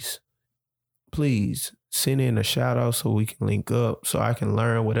 please send in a shout out so we can link up, so I can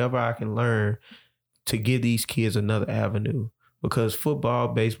learn whatever I can learn to give these kids another avenue. Because football,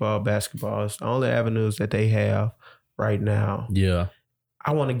 baseball, basketball is the only avenues that they have right now. Yeah.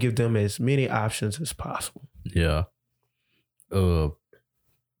 I want to give them as many options as possible. Yeah.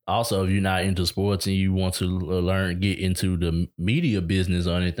 Also, if you're not into sports and you want to get into the media business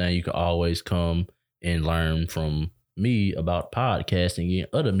or anything, you can always come and learn from me about podcasting and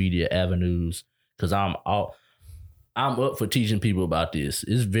other media avenues. Because I'm up for teaching people about this.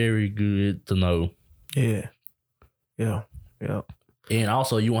 It's very good to know. Yeah. And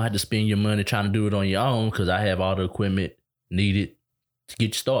also, you won't have to spend your money trying to do it on your own because I have all the equipment needed to get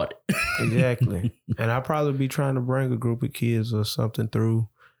you started. Exactly. And I'll probably be trying to bring a group of kids or something through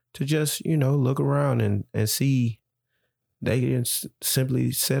to just, look around and see they can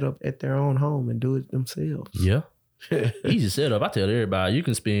simply set up at their own home and do it themselves. Yeah. Easy setup. I tell everybody, you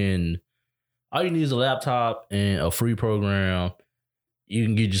can spend, all you need is a laptop and a free program. You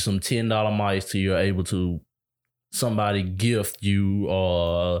can get you some $10 mics till you're able to, somebody gift you,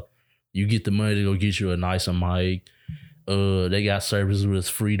 or you get the money to go get you a nicer mic. They got services where it's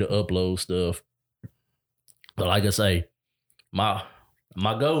free to upload stuff. But like I say, my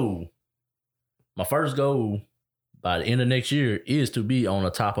first goal by the end of next year is to be on a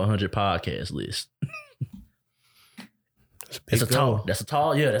top 100 podcast list. That's a tall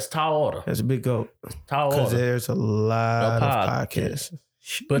order. That's a big goal. Tall order. Because there's a lot of podcasts.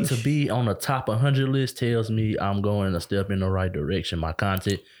 But to be on the top 100 list tells me I'm going a step in the right direction. My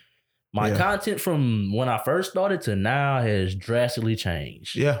content, My content from when I first started to now has drastically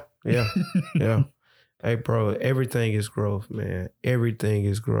changed. Yeah. Hey, bro, everything is growth, man. Everything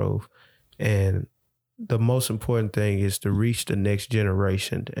is growth. And the most important thing is to reach the next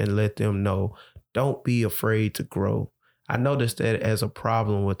generation and let them know, don't be afraid to grow. I noticed that as a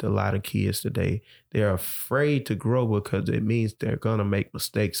problem with a lot of kids today. They're afraid to grow because it means they're going to make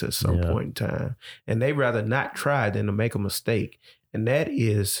mistakes at some point in time. And they rather not try than to make a mistake. And that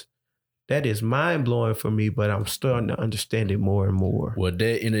is mind-blowing for me, but I'm starting to understand it more and more. Well,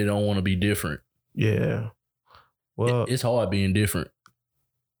 that and they don't want to be different. Yeah. Well, it's hard being different.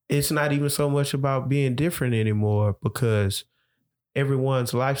 It's not even so much about being different anymore because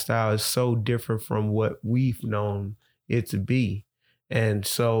everyone's lifestyle is so different from what we've known it to be. And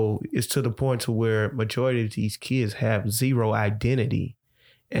so it's to the point to where majority of these kids have zero identity.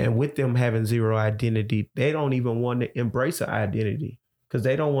 And with them having zero identity, they don't even want to embrace an identity because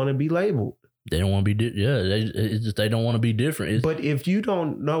they don't want to be labeled. They don't want to be they don't want to be different. But if you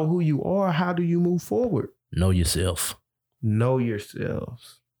don't know who you are, how do you move forward? Know yourself. Know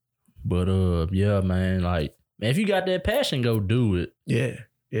yourselves. But yeah, man, like, man, if you got that passion, go do it. Yeah.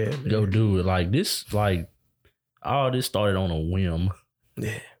 Man. Go do it. Like this, like all this started on a whim.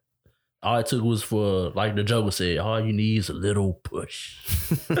 Yeah. All it took was for, like the Joker said, all you need is a little push.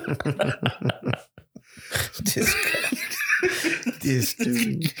 This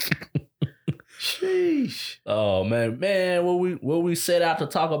dude. Sheesh. Oh man, what we set out to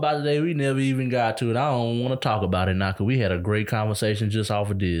talk about today, we never even got to it. I don't want to talk about it now because we had a great conversation just off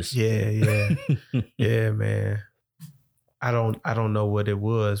of this. Yeah. Yeah, man. I don't know what it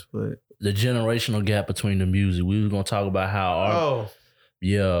was, but the generational gap between the music. We were gonna talk about how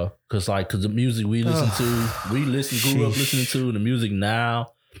cause the music we listen to, grew up listening to, the music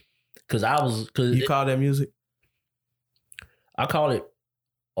now. You call that music? I call it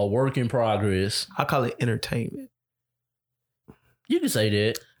a work in progress. I call it entertainment. You can say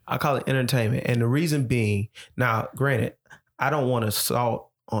that. I call it entertainment. And the reason being, now, granted, I don't want to assault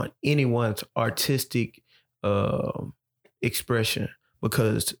on anyone's artistic expression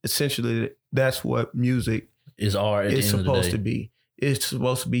because essentially that's what music is art at the end supposed of the day. To be. It's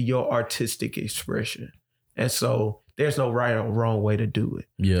supposed to be your artistic expression. And so there's no right or wrong way to do it.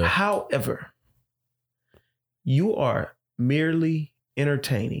 Yeah. However, you are merely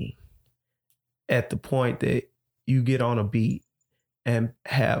entertaining at the point that you get on a beat and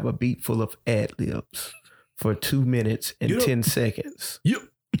have a beat full of ad-libs for 2 minutes and 10 seconds. Yep.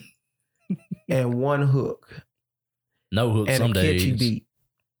 And one hook. No hook and some a days. Catchy beat.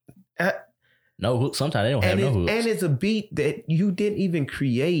 No hook. Sometimes they don't have no hooks. And it's a beat that you didn't even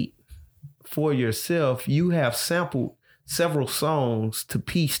create for yourself. You have sampled several songs to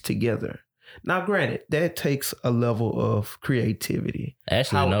piece together. Now, granted, that takes a level of creativity.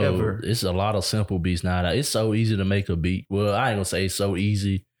 Actually, no, it's a lot of simple beats now. It's so easy to make a beat. Well, I ain't gonna say it's so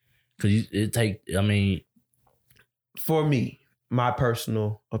easy because for me, my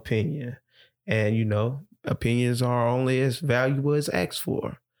personal opinion, and opinions are only as valuable as asked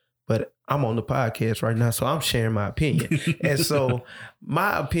for. But I'm on the podcast right now, so I'm sharing my opinion. And so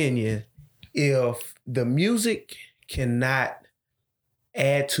my opinion, if the music cannot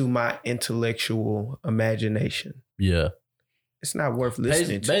add to my intellectual imagination, it's not worth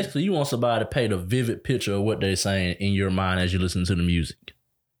listening to. Basically, you want somebody to paint a vivid picture of what they're saying in your mind as you listen to the music.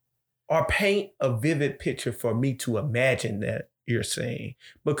 Or paint a vivid picture for me to imagine that you're saying.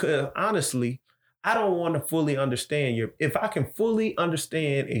 Because honestly, I don't want to fully understand if I can fully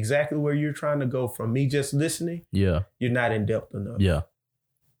understand exactly where you're trying to go from me just listening, you're not in depth enough. Yeah.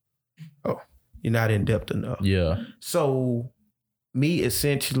 Oh, you're not in depth enough. Yeah. So me,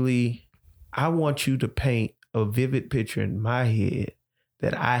 essentially, I want you to paint a vivid picture in my head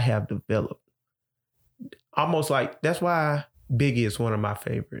that I have developed. Almost like, that's why Biggie is one of my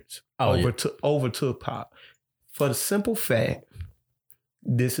favorites over Tupac. For the simple fact,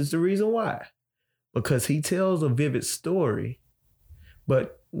 this is the reason why. Because he tells a vivid story,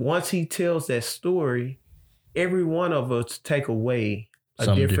 but once he tells that story, every one of us take away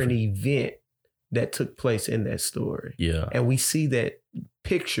a different event that took place in that story. Yeah. And we see that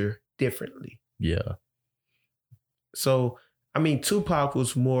picture differently. Yeah. So, Tupac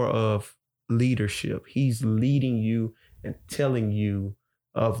was more of leadership. He's leading you and telling you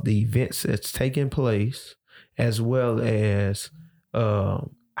of the events that's taking place, as well as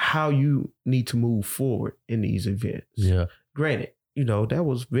how you need to move forward in these events. Yeah. Granted, that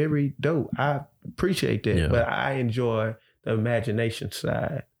was very dope. I appreciate that, but I enjoy the imagination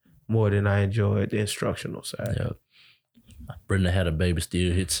side more than I enjoyed the instructional side. Yeah. Brenda Had a Baby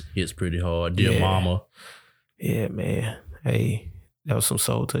still hits pretty hard. Dear Mama. Yeah, man. Hey, That was some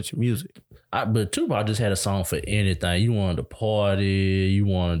soul touching music. But Tupac just had a song for anything. You wanted to party. You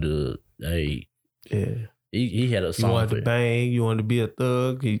wanted to, hey. Yeah. He had a song. You wanted to bang. You wanted to be a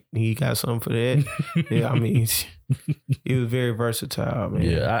thug. He got something for that. Yeah, I mean, he was very versatile, man.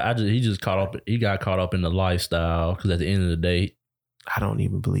 Yeah, he got caught up in the lifestyle because at the end of the day, I don't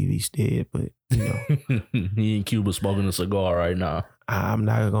even believe he's dead, but you know, he in Cuba smoking a cigar right now. I'm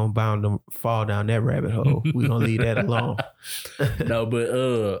not gonna fall down that rabbit hole. We're gonna leave that alone. No,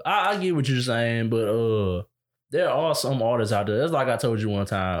 but I get what you're saying, but there are some artists out there. That's like I told you one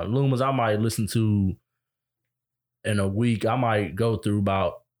time. Lumas, I might listen to in a week. I might go through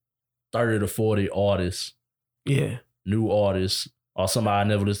about 30 to 40 artists. Yeah. New artists or somebody I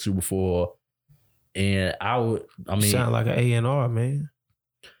never listened to before. And sound like an A&R, man.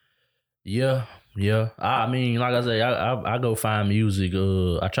 Yeah. I mean, like I say, I go find music.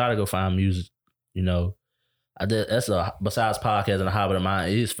 I try to go find music. You know, besides podcast and a hobby of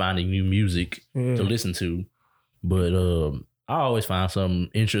mine is finding new music to listen to. But I always find something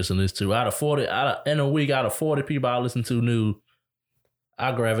interesting to listen to. In a week, out of 40 people I listen to new,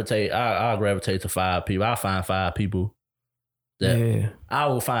 I gravitate to 5 people. I find 5 people that I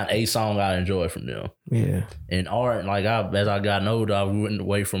will find a song I enjoy from them. Yeah. And art, like as I got older, I went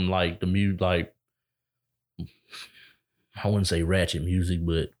away from like the music, like I wouldn't say ratchet music,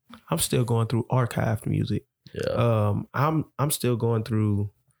 but I'm still going through archived music. Yeah. I'm still going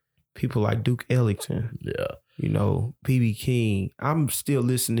through people like Duke Ellington. Yeah. You know, B.B. King. I'm still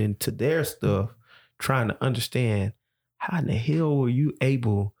listening to their stuff, trying to understand how in the hell were you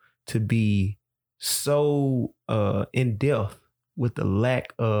able to be so in depth with the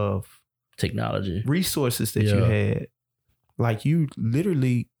lack of technology resources that you had. Like you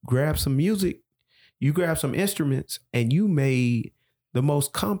literally grabbed some music, you grabbed some instruments, and you made the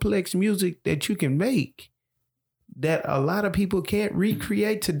most complex music that you can make that a lot of people can't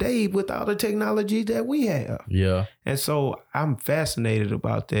recreate today with all the technology that we have. Yeah. And so I'm fascinated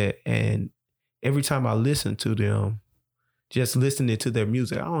about that. And every time I listen to them, just listening to their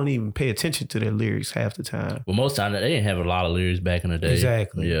music, I don't even pay attention to their lyrics half the time. Well, most time they didn't have a lot of lyrics back in the day.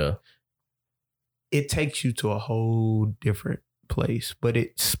 Exactly. Yeah. It takes you to a whole different place, but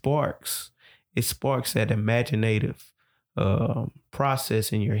it sparks that imaginative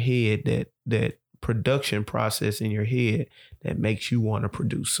process in your head, that production process in your head that makes you want to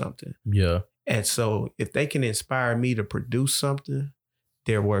produce something. Yeah. And so if they can inspire me to produce something,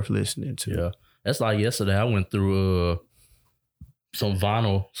 they're worth listening to. Yeah. That's like yesterday. I went through some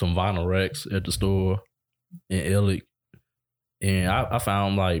vinyl racks at the store in Ellick. And I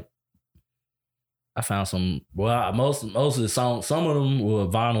found some, most of the songs, some of them were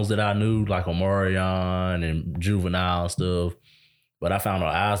vinyls that I knew, like Omarion and Juvenile and stuff. But I found an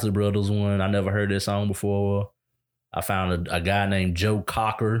Isley Brothers one. I never heard this song before. I found a guy named Joe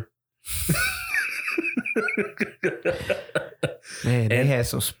Cocker. Man, they had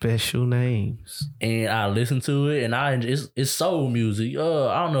some special names. And I listened to it, and it's soul music.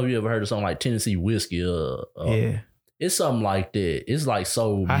 I don't know if you ever heard of something like Tennessee Whiskey. Yeah. It's something like that. It's like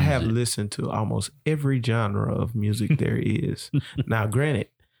soul music. I have listened to almost every genre of music there is. Now, granted,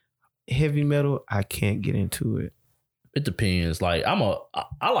 heavy metal, I can't get into it. It depends. Like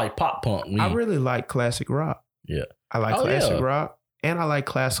I like pop punk. I really like classic rock. Yeah. I like classic rock, and I like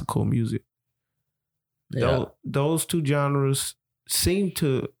classical music. Yeah. Those two genres seem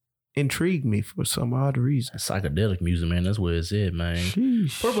to intrigue me for some odd reason. Psychedelic music, man. That's where it's at, man.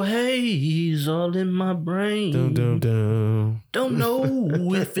 Sheesh. Purple haze all in my brain. Dum, dum, dum. Don't know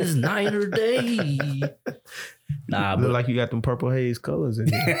if it's night or day. Nah, look like you got them purple haze colors in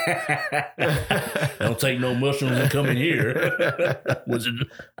here. Don't take no mushrooms and come in here. But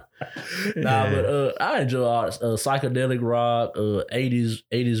I enjoy psychedelic rock,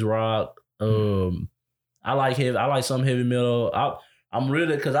 80s rock. I like some heavy metal. I'm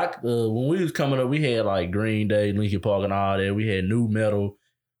really, because when we was coming up, we had like Green Day, Linkin Park, and all that. We had new metal.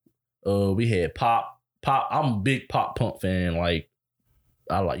 We had pop. I'm a big pop punk fan. Like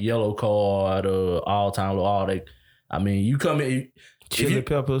I like Yellow Card, All Time Low, all that. I mean, you come in, Chili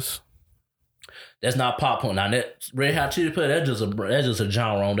Peppers. That's not pop punk. Now that Red Hot Chili Peppers, that's just a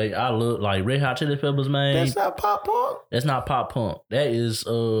genre on they. I look like Red Hot Chili Peppers, man. That's not pop punk. That's not pop punk. That is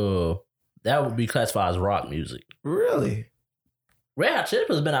that would be classified as rock music. Really? Red Hot Chili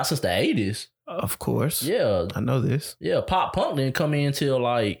Peppers has been out since the 80s. Of course. Yeah. I know this. Yeah, pop punk didn't come in until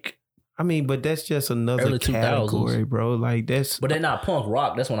like, I mean, but that's just another category, bro. Like that's. But they're not punk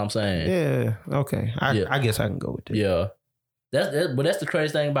rock. That's what I'm saying. Yeah. Okay. I guess I can go with that. Yeah. But that's the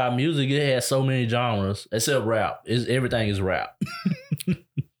crazy thing about music. It has so many genres except rap. Everything is rap.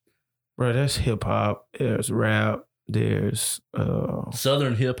 Bro, that's hip hop. There's rap. There's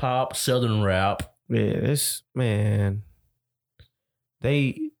Southern hip hop, Southern rap. Yeah, this man.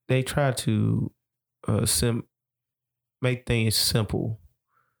 They try to make things simple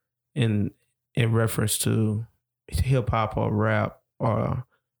in reference to hip hop or rap or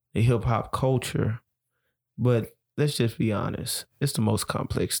the hip hop culture, but let's just be honest, it's the most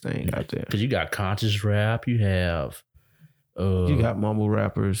complex thing out there. Because you got conscious rap, you have you got mumble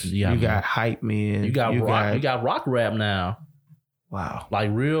rappers, you got hype men, you got rock rap now. Wow, like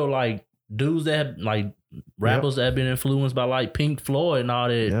real like dudes that like rappers that have been influenced by like Pink Floyd and all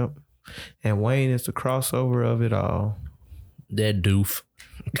that. Yep. And Wayne is the crossover of it all. That doof.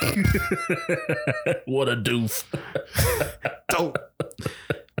 What a doof. Dope.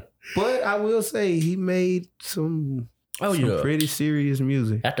 But I will say he made some pretty serious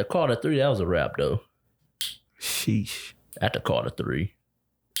music. After Carter 3, that was a rap though. Sheesh. After Carter 3.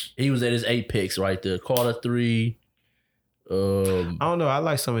 He was at his apex right there. Carter 3. I don't know. I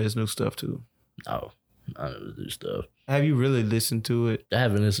like some of his new stuff too. Oh, I know the new stuff. Have you really listened to it? I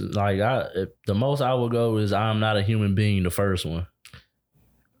haven't listened. Like the most I would go is "I'm Not a Human Being," the first one.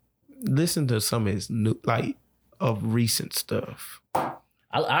 Listen to some of his new, like, of recent stuff.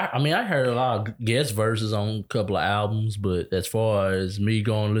 I mean, I heard a lot of guest verses on a couple of albums, but as far as me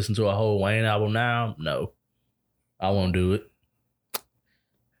going to listen to a whole Wayne album now, no, I won't do it.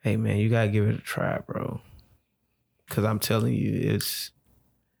 Hey man, you gotta give it a try, bro. Because I'm telling you, it's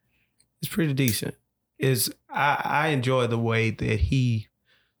pretty decent. I enjoy the way that he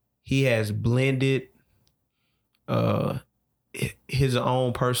has blended his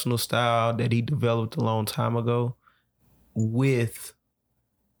own personal style that he developed a long time ago with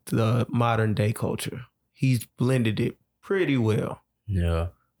the modern day culture. He's blended it pretty well. Yeah.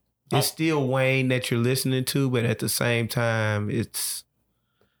 It's still Wayne that you're listening to, but at the same time, it's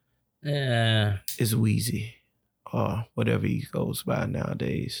Wheezy or whatever he goes by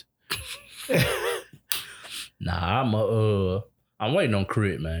nowadays. Nah, I'm waiting on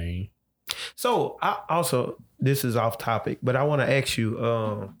Crit, man. So I also, this is off topic, but I want to ask you.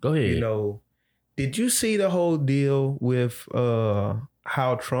 Go ahead. You know, did you see the whole deal with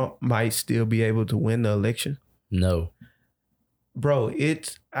how Trump might still be able to win the election? No, bro.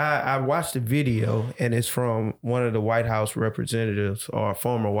 I watched the video and it's from one of the White House representatives or a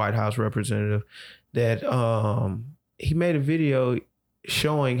former White House representative that he made a video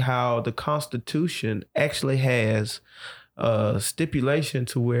showing how the Constitution actually has a stipulation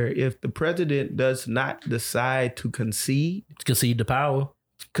to where if the president does not decide to concede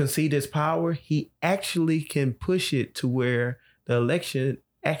his power, he actually can push it to where the election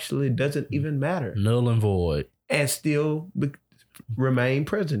actually doesn't even matter. Null and void. And still remain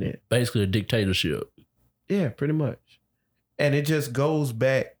president. Basically a dictatorship. Yeah, pretty much. And it just goes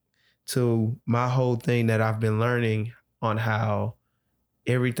back to my whole thing that I've been learning on how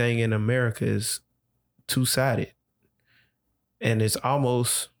everything in America is two-sided. And it's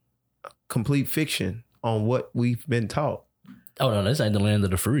almost complete fiction on what we've been taught. Oh, no, this ain't the land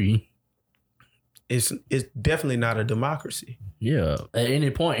of the free. It's definitely not a democracy. Yeah. At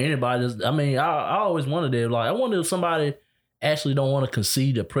any point, anybody I always wondered if, like, I wonder if somebody actually don't want to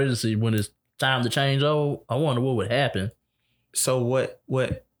concede the presidency when it's time to change. Oh, I wonder what would happen. So what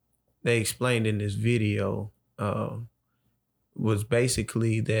they explained in this video was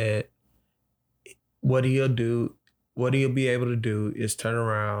basically that what he'll be able to do is turn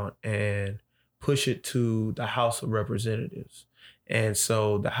around and push it to the House of Representatives. And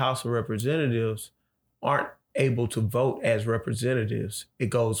so the House of Representatives aren't able to vote as representatives. It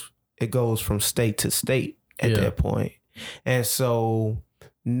goes from state to state at that point. And so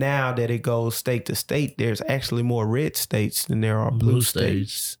now that it goes state to state, there's actually more red states than there are blue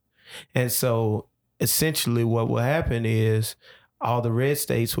states. And so essentially what will happen is all the red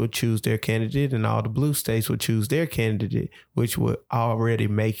states will choose their candidate and all the blue states will choose their candidate, which would already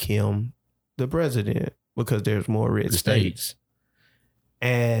make him the president because there's more red states.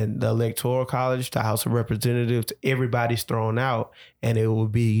 And the Electoral College, the House of Representatives, everybody's thrown out and it will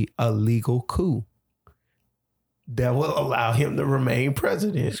be a legal coup that will allow him to remain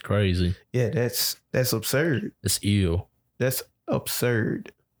president. It's crazy. Yeah, that's absurd. It's ill. That's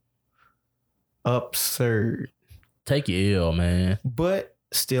absurd. Absurd. Take your L, man. But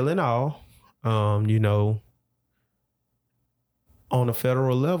still in all, on a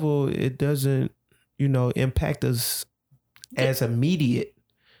federal level, it doesn't, impact us as immediate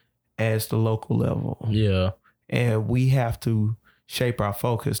as the local level. Yeah. And we have to shape our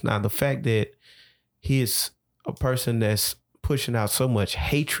focus. Now, the fact that he is a person that's pushing out so much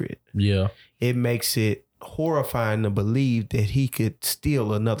hatred, it makes it horrifying to believe that he could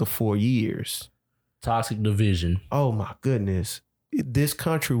steal another 4 years. Toxic division. Oh my goodness. This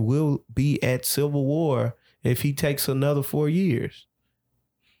country will be at civil war if he takes another 4 years.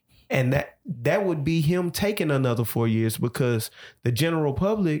 And that would be him taking another 4 years, because the general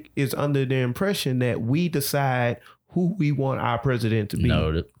public is under the impression that we decide who we want our president to be.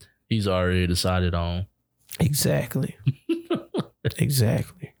 No, he's already decided on. Exactly.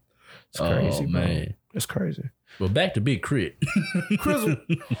 Exactly. It's crazy, man. Bro. It's crazy. But back to Big Crit.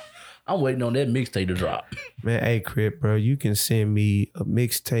 I'm waiting on that mixtape to drop. Man, hey, Crit, bro, you can send me a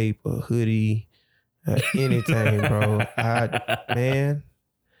mixtape, a hoodie, anything, bro.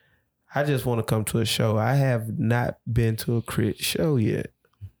 I just want to come to a show. I have not been to a Crit show yet.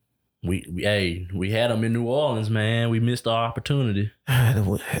 We had them in New Orleans, man. We missed our opportunity.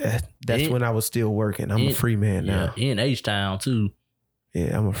 That's when I was still working. I'm a free man now. In H-Town, too.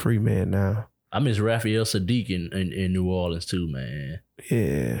 Yeah, I'm a free man now. I miss Raphael Sadiq in New Orleans, too, man.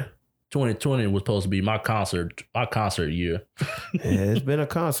 Yeah. 2020 was supposed to be my concert year. Yeah, it's been a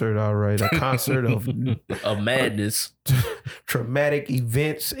concert, all right. A concert of madness, traumatic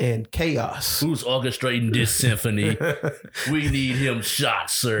events, and chaos. Who's orchestrating this symphony? We need him shot,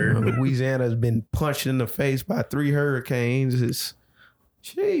 sir. Louisiana's been punched in the face by 3 hurricanes. It's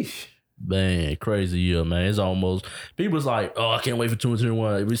sheesh. Man, crazy year, man. It's almost, people's like, oh, I can't wait for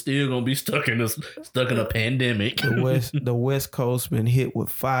 2021. We're still gonna be stuck in a pandemic. The West Coast been hit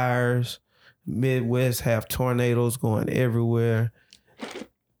with fires. Midwest have tornadoes going everywhere.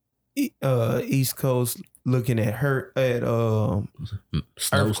 East Coast looking at earthquakes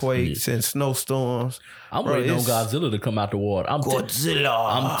and snowstorms. I'm waiting on Godzilla to come out the water. I'm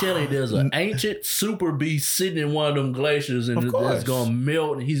telling you, there's an ancient super beast sitting in one of them glaciers, and it's gonna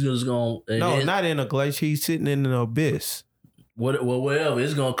melt, and he's just gonna. No, not in a glacier. He's sitting in an abyss. Whatever,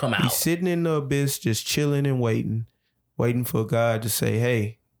 it's gonna come out. He's sitting in the abyss, just chilling and waiting for God to say,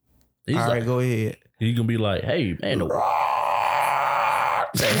 "Hey, all right, go ahead." He's gonna be like, "Hey, man."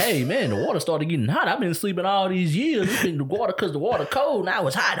 Say, hey, man, the water started getting hot. I've been sleeping all these years. It's been the water because the water cold. Now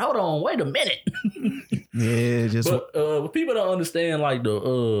it's hot. Hold on. Wait a minute. Yeah, but people don't understand like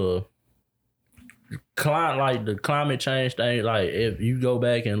the climate change thing. Like if you go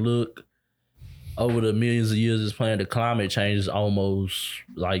back and look over the millions of years it's playing, the climate change is almost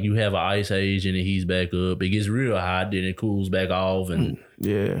like you have an ice age and it heats back up. It gets real hot, then it cools back off, and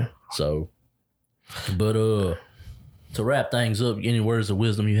yeah. So, but to wrap things up, any words of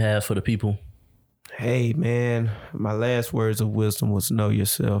wisdom you have for the people? Hey, man, my last words of wisdom was know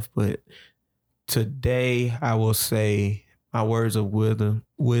yourself. But today I will say my words of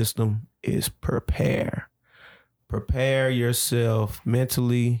wisdom is prepare. Prepare yourself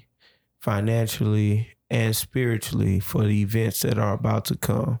mentally, financially, and spiritually for the events that are about to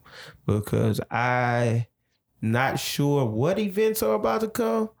come. Because I'm not sure what events are about to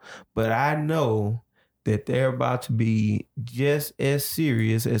come, but I know that they're about to be just as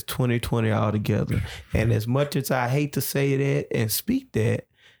serious as 2020 altogether. And as much as I hate to say that and speak that,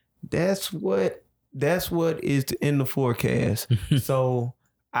 that's what is in the forecast. So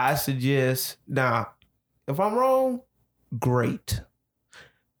I suggest, now, if I'm wrong, great.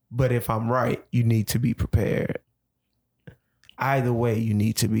 But if I'm right, you need to be prepared. Either way, you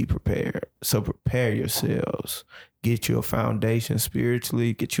need to be prepared. So prepare yourselves. Get you a foundation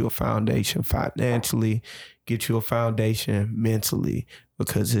spiritually, get you a foundation financially, get you a foundation mentally,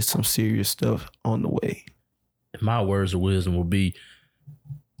 because there's some serious stuff on the way. My words of wisdom will be,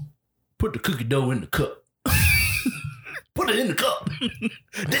 put the cookie dough in the cup. Put it in the cup.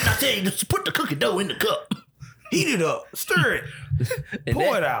 Didn't I tell you to put the cookie dough in the cup? Heat it up, stir it,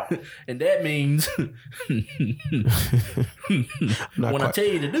 pour it out. And that means when I tell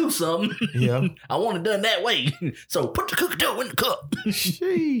you to do something, yeah, I want it done that way. So put the cookie dough in the cup.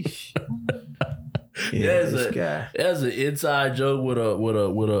 Sheesh. Yeah, that's an inside joke with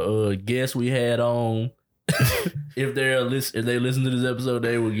a guest we had on. If they listen to this episode,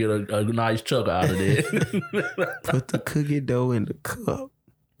 they will get a nice chuckle out of it. Put the cookie dough in the cup.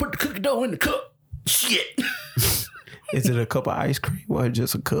 Put the cookie dough in the cup. Shit. Is it a cup of ice cream or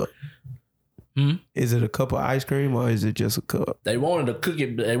just a cup? Is it a cup of ice cream or is it just a cup? They wanted the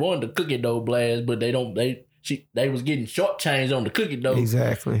cookie dough blast, but they was getting shortchanged on the cookie dough.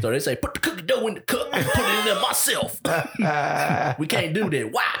 Exactly. So they say, put the cookie dough in the cup and put it in there myself. We can't do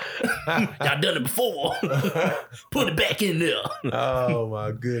that. Why? Y'all done it before. Put it back in there. Oh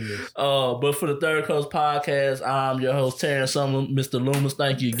my goodness. But for the Third Coast Podcast, I'm your host, Terrence, Mr. Lumas.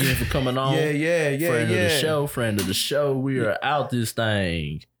 Thank you again for coming on. Yeah. Friend of the show. We are out this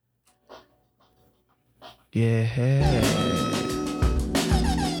thing. Yeah.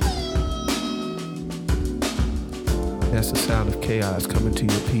 That's the sound of chaos coming to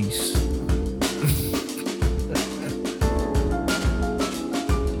your peace.